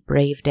if he'd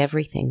braved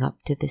everything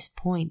up to this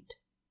point,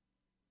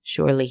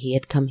 surely he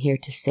had come here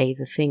to say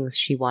the things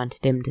she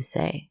wanted him to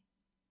say.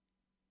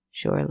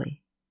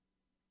 Surely.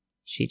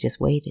 She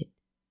just waited.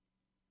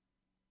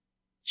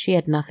 She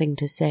had nothing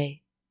to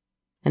say,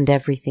 and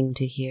everything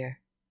to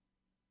hear.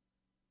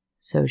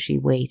 So she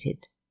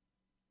waited.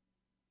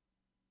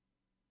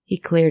 He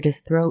cleared his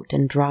throat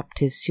and dropped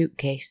his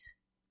suitcase.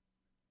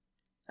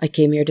 "I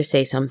came here to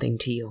say something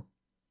to you.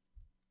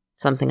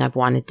 Something I've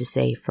wanted to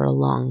say for a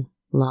long,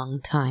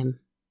 long time."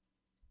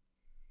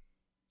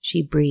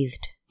 She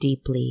breathed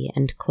deeply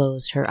and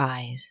closed her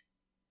eyes.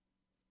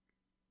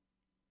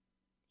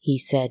 He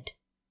said,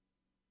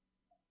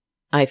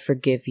 "I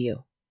forgive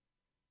you."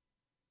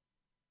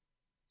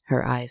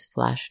 Her eyes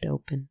flashed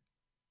open.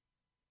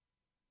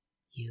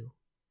 "You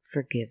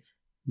forgive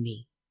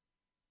me?"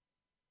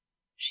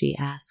 she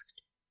asked.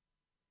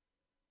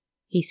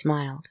 He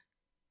smiled.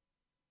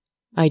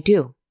 "I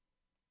do.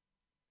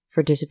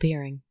 For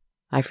disappearing,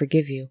 I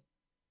forgive you.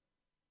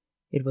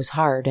 It was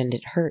hard and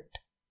it hurt,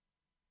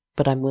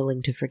 but I'm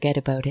willing to forget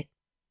about it.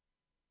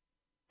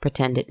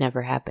 Pretend it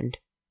never happened."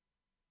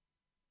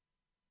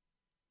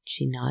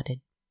 She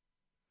nodded.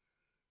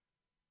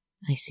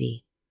 "I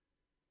see."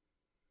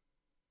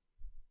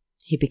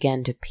 He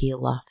began to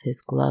peel off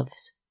his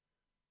gloves.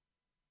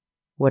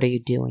 "What are you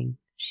doing?"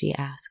 she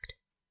asked.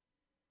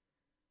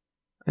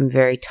 "I'm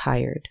very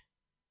tired.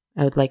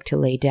 I would like to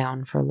lay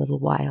down for a little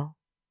while,"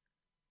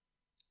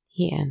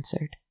 he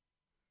answered.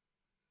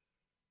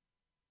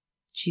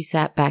 She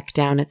sat back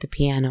down at the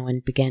piano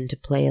and began to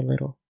play a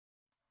little.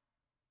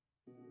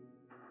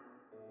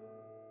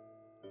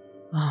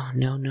 "Oh,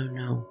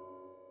 no.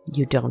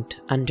 You don't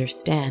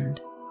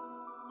understand."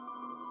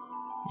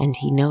 And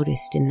he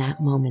noticed in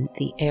that moment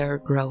the air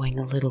growing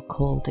a little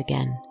cold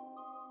again.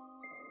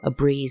 A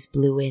breeze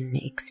blew in,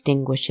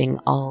 extinguishing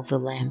all the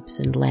lamps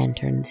and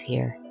lanterns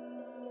here.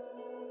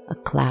 A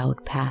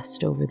cloud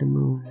passed over the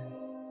moon.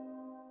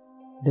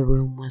 The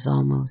room was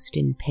almost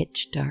in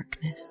pitch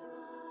darkness.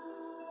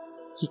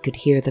 He could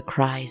hear the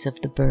cries of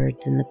the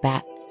birds and the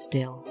bats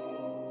still,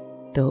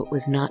 though it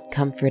was not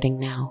comforting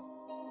now.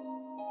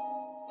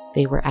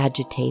 They were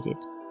agitated.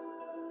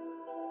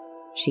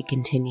 She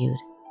continued,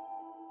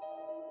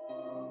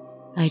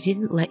 "I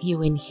didn't let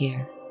you in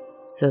here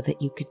so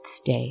that you could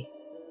stay.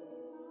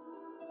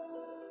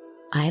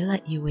 I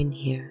let you in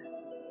here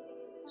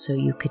so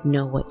you could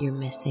know what you're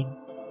missing.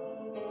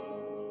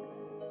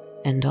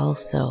 And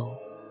also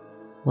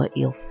what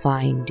you'll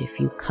find if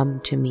you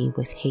come to me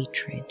with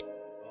hatred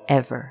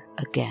ever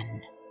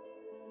again."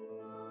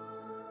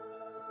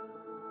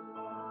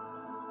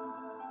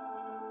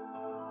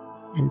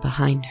 And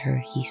behind her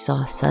he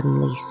saw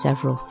suddenly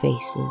several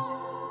faces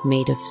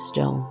made of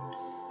stone,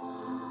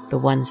 the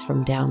ones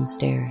from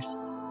downstairs,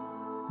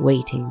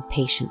 waiting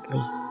patiently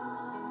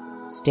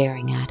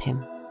staring at him.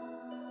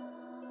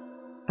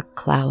 A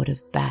cloud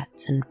of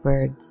bats and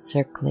birds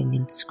circling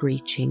and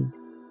screeching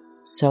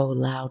so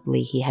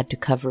loudly he had to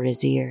cover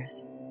his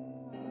ears.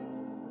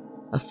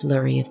 A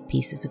flurry of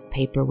pieces of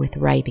paper with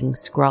writing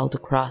scrawled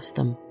across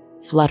them,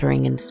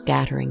 fluttering and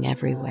scattering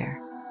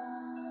everywhere,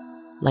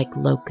 like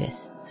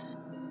locusts.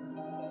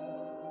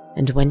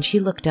 And when she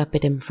looked up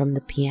at him from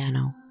the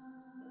piano,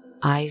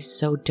 eyes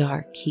so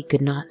dark he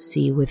could not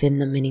see within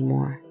them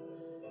anymore,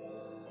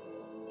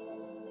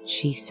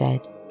 she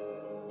said,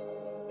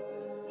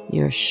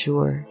 "You're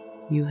sure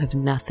you have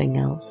nothing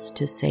else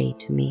to say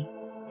to me?"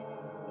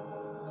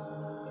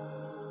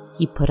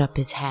 He put up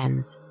his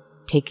hands,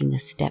 taking a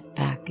step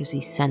back as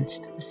he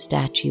sensed the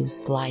statue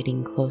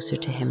sliding closer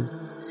to him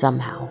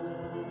somehow,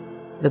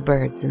 the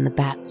birds and the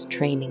bats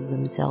training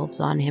themselves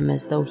on him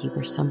as though he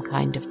were some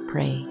kind of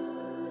prey,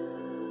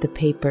 the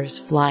papers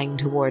flying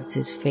towards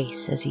his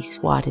face as he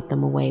swatted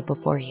them away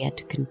before he had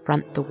to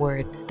confront the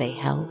words they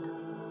held.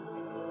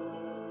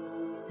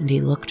 And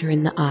he looked her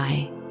in the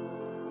eye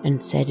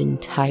and said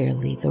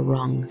entirely the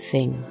wrong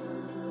thing.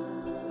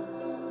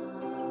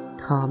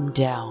 "Calm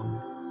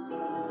down."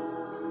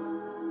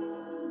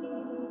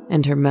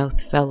 And her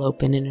mouth fell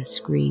open in a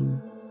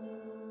scream.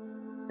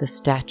 The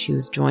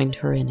statues joined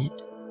her in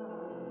it.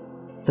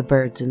 The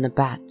birds and the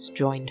bats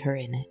joined her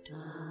in it.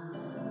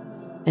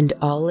 And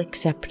all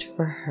except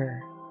for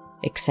her,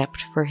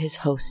 except for his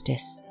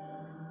hostess,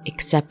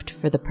 except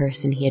for the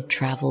person he had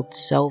traveled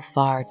so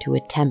far to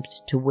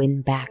attempt to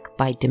win back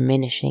by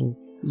diminishing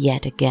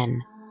yet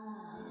again,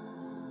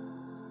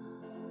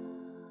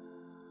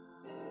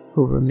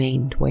 who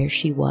remained where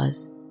she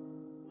was.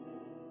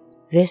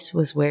 This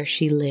was where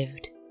she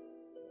lived,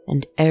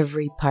 and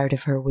every part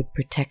of her would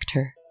protect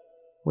her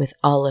with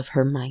all of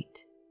her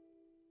might.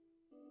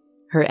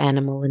 Her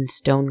animal and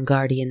stone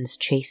guardians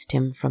chased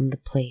him from the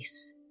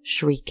place,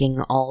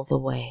 shrieking all the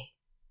way.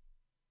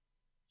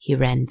 He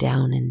ran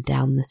down and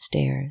down the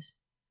stairs.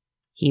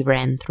 He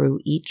ran through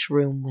each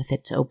room with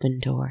its open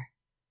door,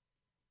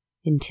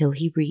 until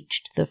he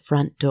reached the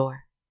front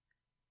door.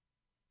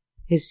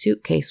 His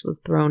suitcase was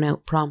thrown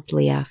out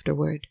promptly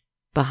afterward,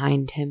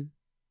 behind him,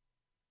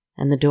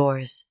 and the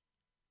doors,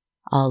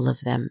 all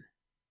of them,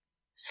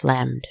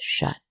 slammed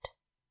shut.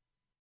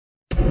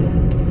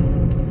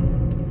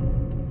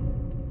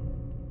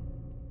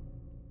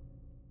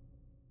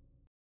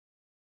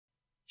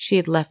 She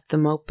had left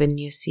them open,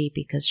 you see,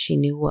 because she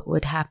knew what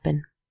would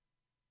happen.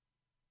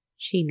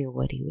 She knew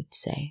what he would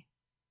say.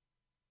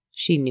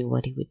 She knew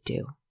what he would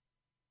do.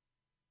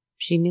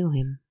 She knew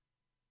him,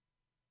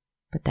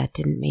 but that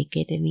didn't make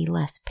it any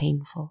less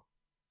painful.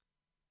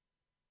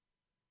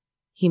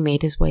 He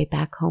made his way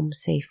back home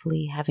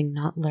safely, having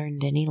not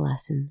learned any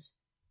lessons,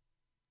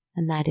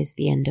 and that is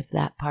the end of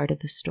that part of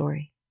the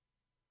story.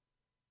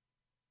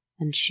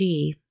 And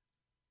she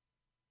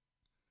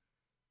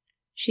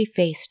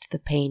faced the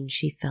pain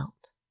she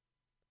felt.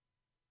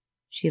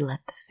 She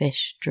let the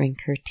fish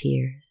drink her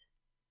tears.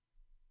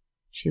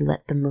 She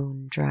let the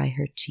moon dry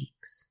her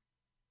cheeks.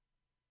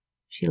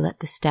 She let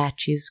the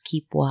statues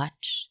keep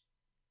watch,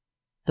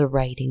 the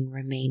writing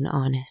remain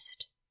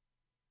honest,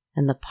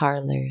 and the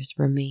parlors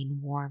remain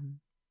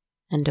warm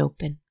and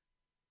open.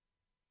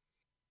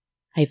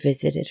 I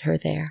visited her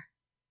there.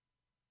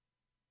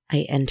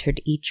 I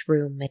entered each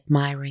room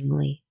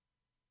admiringly.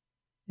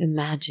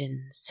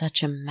 Imagine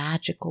such a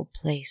magical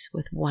place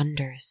with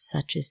wonders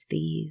such as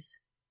these.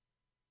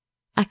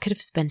 I could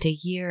have spent a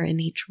year in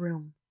each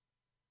room.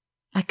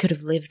 I could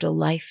have lived a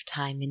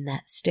lifetime in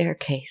that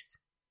staircase.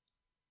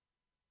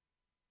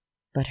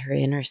 But her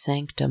inner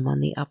sanctum on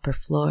the upper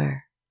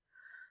floor,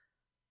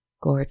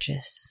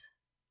 gorgeous.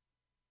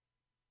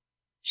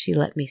 She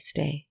let me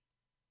stay.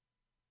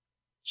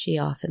 She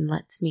often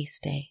lets me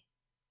stay.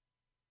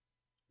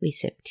 We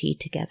sip tea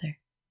together.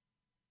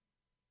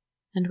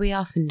 And we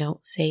often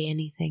don't say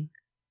anything.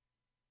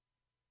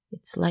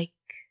 It's like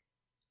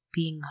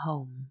being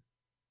home,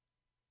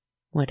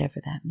 whatever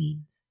that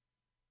means.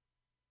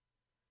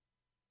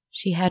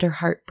 She had her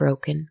heart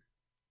broken,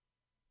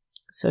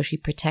 so she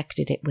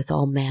protected it with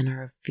all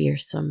manner of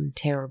fearsome,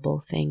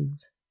 terrible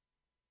things.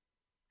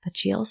 But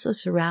she also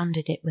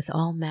surrounded it with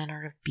all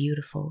manner of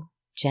beautiful,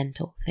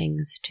 gentle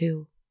things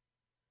too.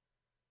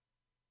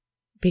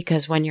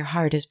 Because when your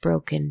heart is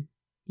broken,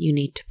 you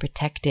need to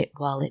protect it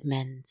while it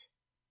mends.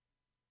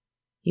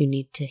 You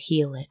need to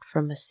heal it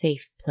from a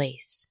safe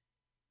place.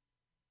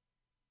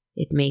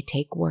 It may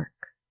take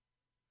work.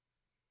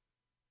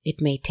 It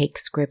may take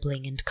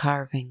scribbling and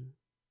carving,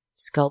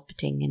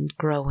 sculpting and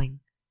growing,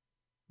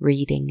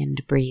 reading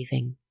and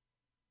breathing,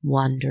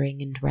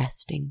 wandering and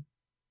resting,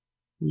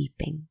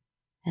 weeping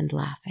and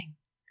laughing.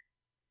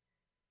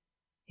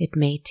 It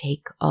may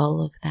take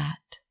all of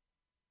that,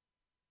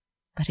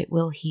 but it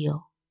will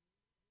heal.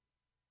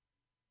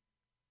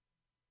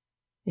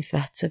 If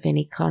that's of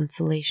any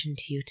consolation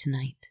to you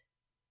tonight,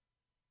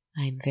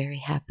 I am very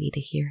happy to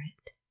hear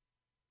it.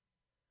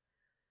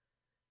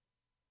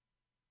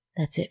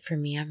 That's it for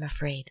me, I'm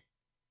afraid.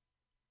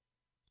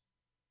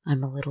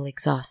 I'm a little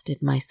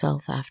exhausted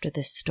myself after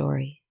this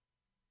story.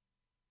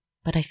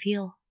 but I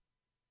feel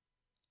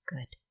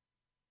good.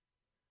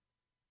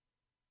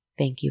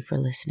 Thank you for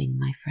listening,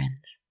 my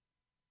friends.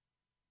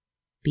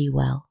 Be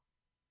well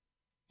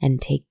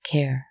and take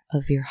care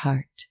of your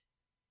heart.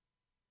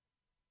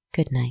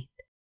 Good night.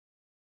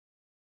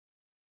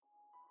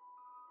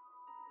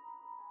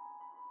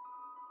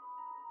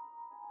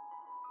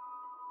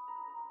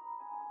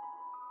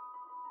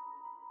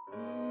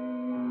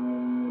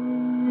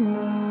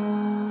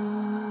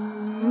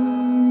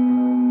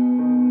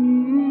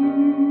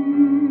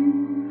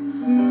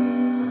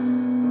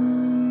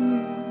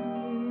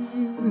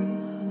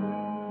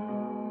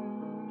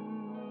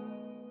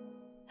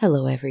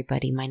 Hello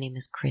everybody, my name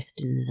is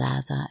Kristen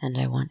Zaza and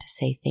I want to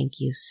say thank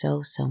you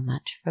so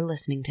much for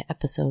listening to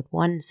episode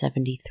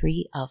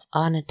 173 of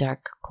On a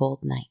Dark, Cold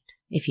Night.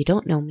 If you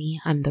don't know me,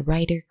 I'm the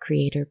writer,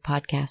 creator,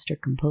 podcaster,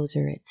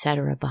 composer,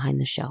 etc. behind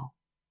the show.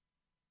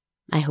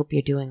 I hope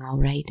you're doing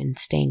alright and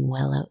staying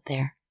well out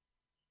there.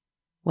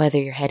 Whether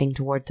you're heading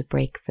towards a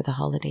break for the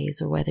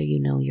holidays or whether you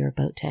know you're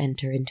about to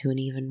enter into an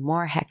even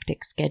more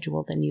hectic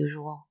schedule than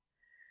usual,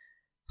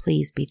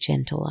 please be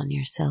gentle on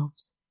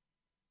yourselves.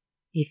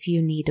 If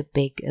you need a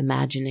big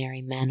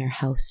imaginary manor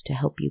house to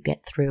help you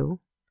get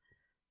through,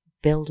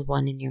 build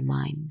one in your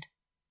mind.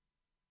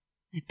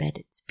 I bet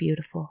it's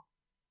beautiful.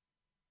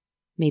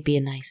 Maybe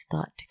a nice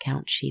thought to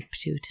count sheep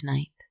to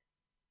tonight.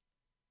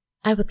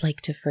 I would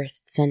like to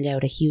first send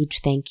out a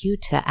huge thank you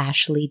to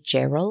Ashley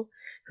Gerald,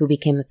 who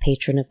became a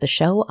patron of the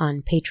show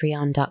on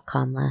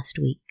patreon.com last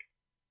week.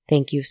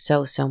 Thank you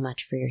so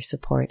much for your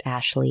support,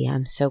 Ashley.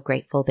 I'm so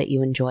grateful that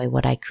you enjoy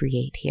what I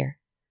create here.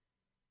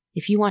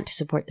 If you want to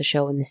support the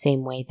show in the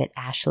same way that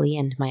Ashley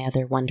and my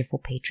other wonderful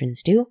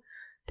patrons do,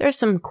 there are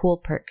some cool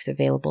perks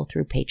available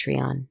through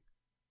Patreon.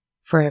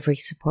 For every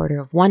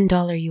supporter of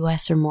 $1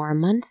 US or more a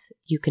month,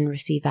 you can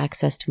receive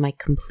access to my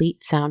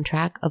complete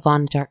soundtrack of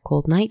On a Dark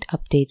Cold Night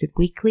updated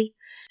weekly,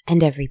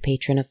 and every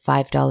patron of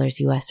 $5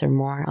 US or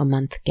more a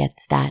month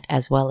gets that,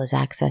 as well as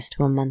access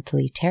to a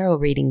monthly tarot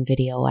reading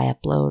video I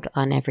upload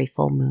on every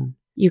full moon.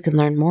 You can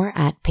learn more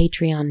at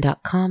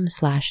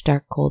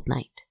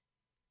patreon.com/darkcoldnight.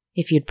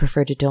 If you'd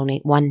prefer to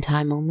donate one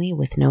time only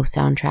with no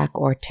soundtrack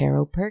or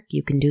tarot perk,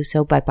 you can do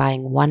so by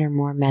buying one or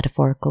more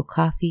metaphorical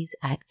coffees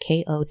at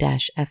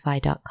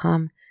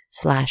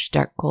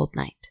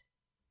ko-fi.com/darkcoldnight.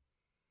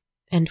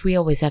 And we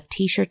always have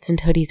t-shirts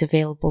and hoodies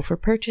available for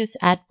purchase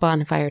at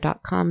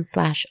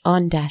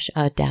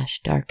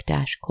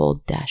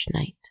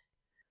bonfire.com/on-a-dark-cold-night.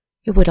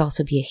 It would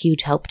also be a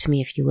huge help to me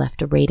if you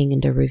left a rating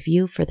and a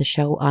review for the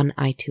show on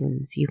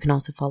iTunes. You can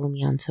also follow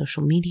me on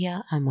social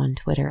media. I'm on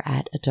Twitter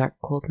at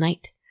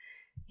 @darkcoldnight.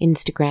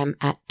 Instagram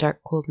at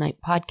Dark Cold Night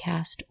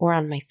Podcast, or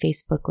on my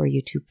Facebook or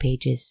YouTube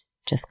pages,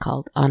 just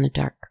called On a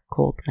Dark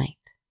Cold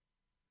Night.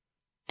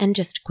 And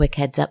just a quick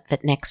heads up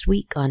that next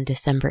week on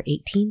December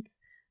 18th,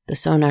 the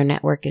Sonar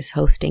Network is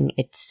hosting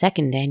its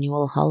second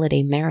annual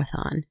holiday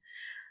marathon.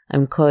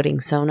 I'm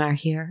quoting Sonar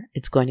here.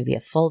 It's going to be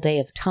a full day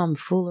of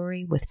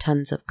tomfoolery with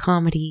tons of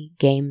comedy,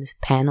 games,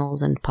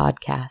 panels, and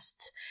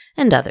podcasts,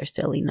 and other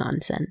silly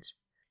nonsense.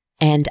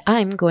 And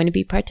I'm going to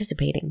be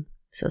participating.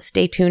 So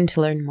stay tuned to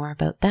learn more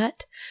about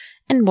that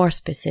and more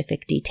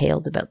specific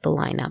details about the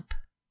lineup.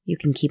 You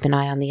can keep an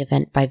eye on the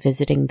event by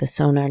visiting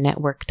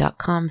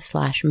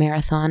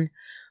thesonarnetwork.com/marathon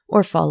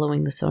or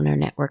following the Sonar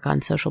Network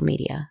on social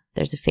media.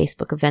 There's a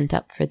Facebook event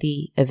up for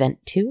the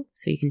event too,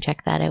 so you can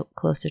check that out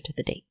closer to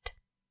the date.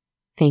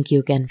 Thank you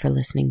again for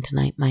listening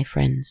tonight, my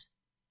friends.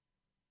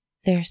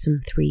 There are some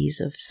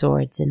threes of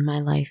swords in my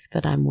life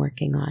that I'm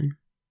working on.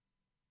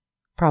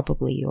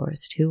 Probably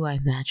yours too, I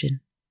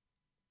imagine.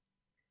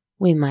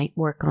 We might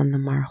work on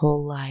them our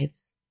whole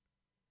lives,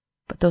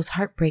 but those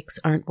heartbreaks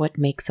aren't what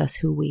makes us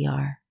who we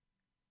are.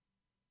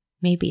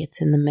 Maybe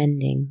it's in the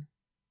mending,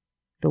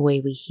 the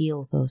way we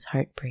heal those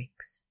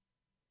heartbreaks,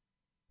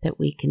 that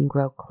we can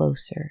grow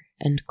closer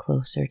and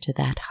closer to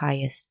that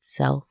highest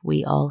self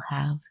we all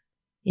have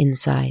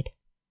inside,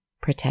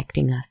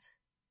 protecting us.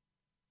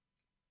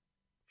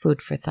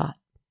 Food for thought.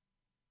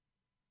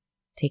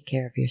 Take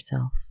care of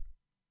yourself.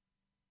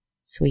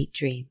 Sweet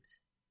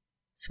dreams,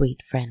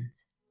 sweet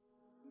friends.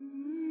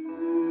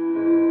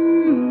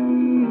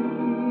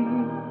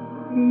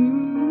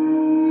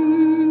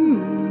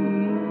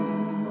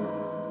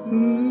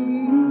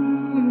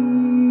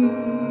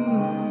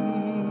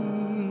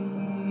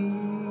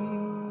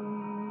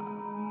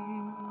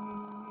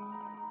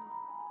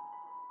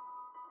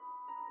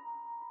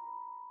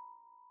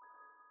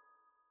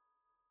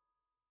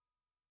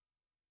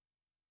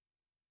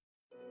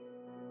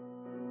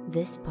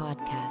 This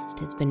podcast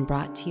has been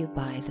brought to you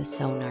by the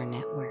Sonar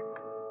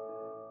Network.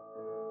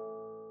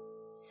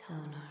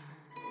 Sonar.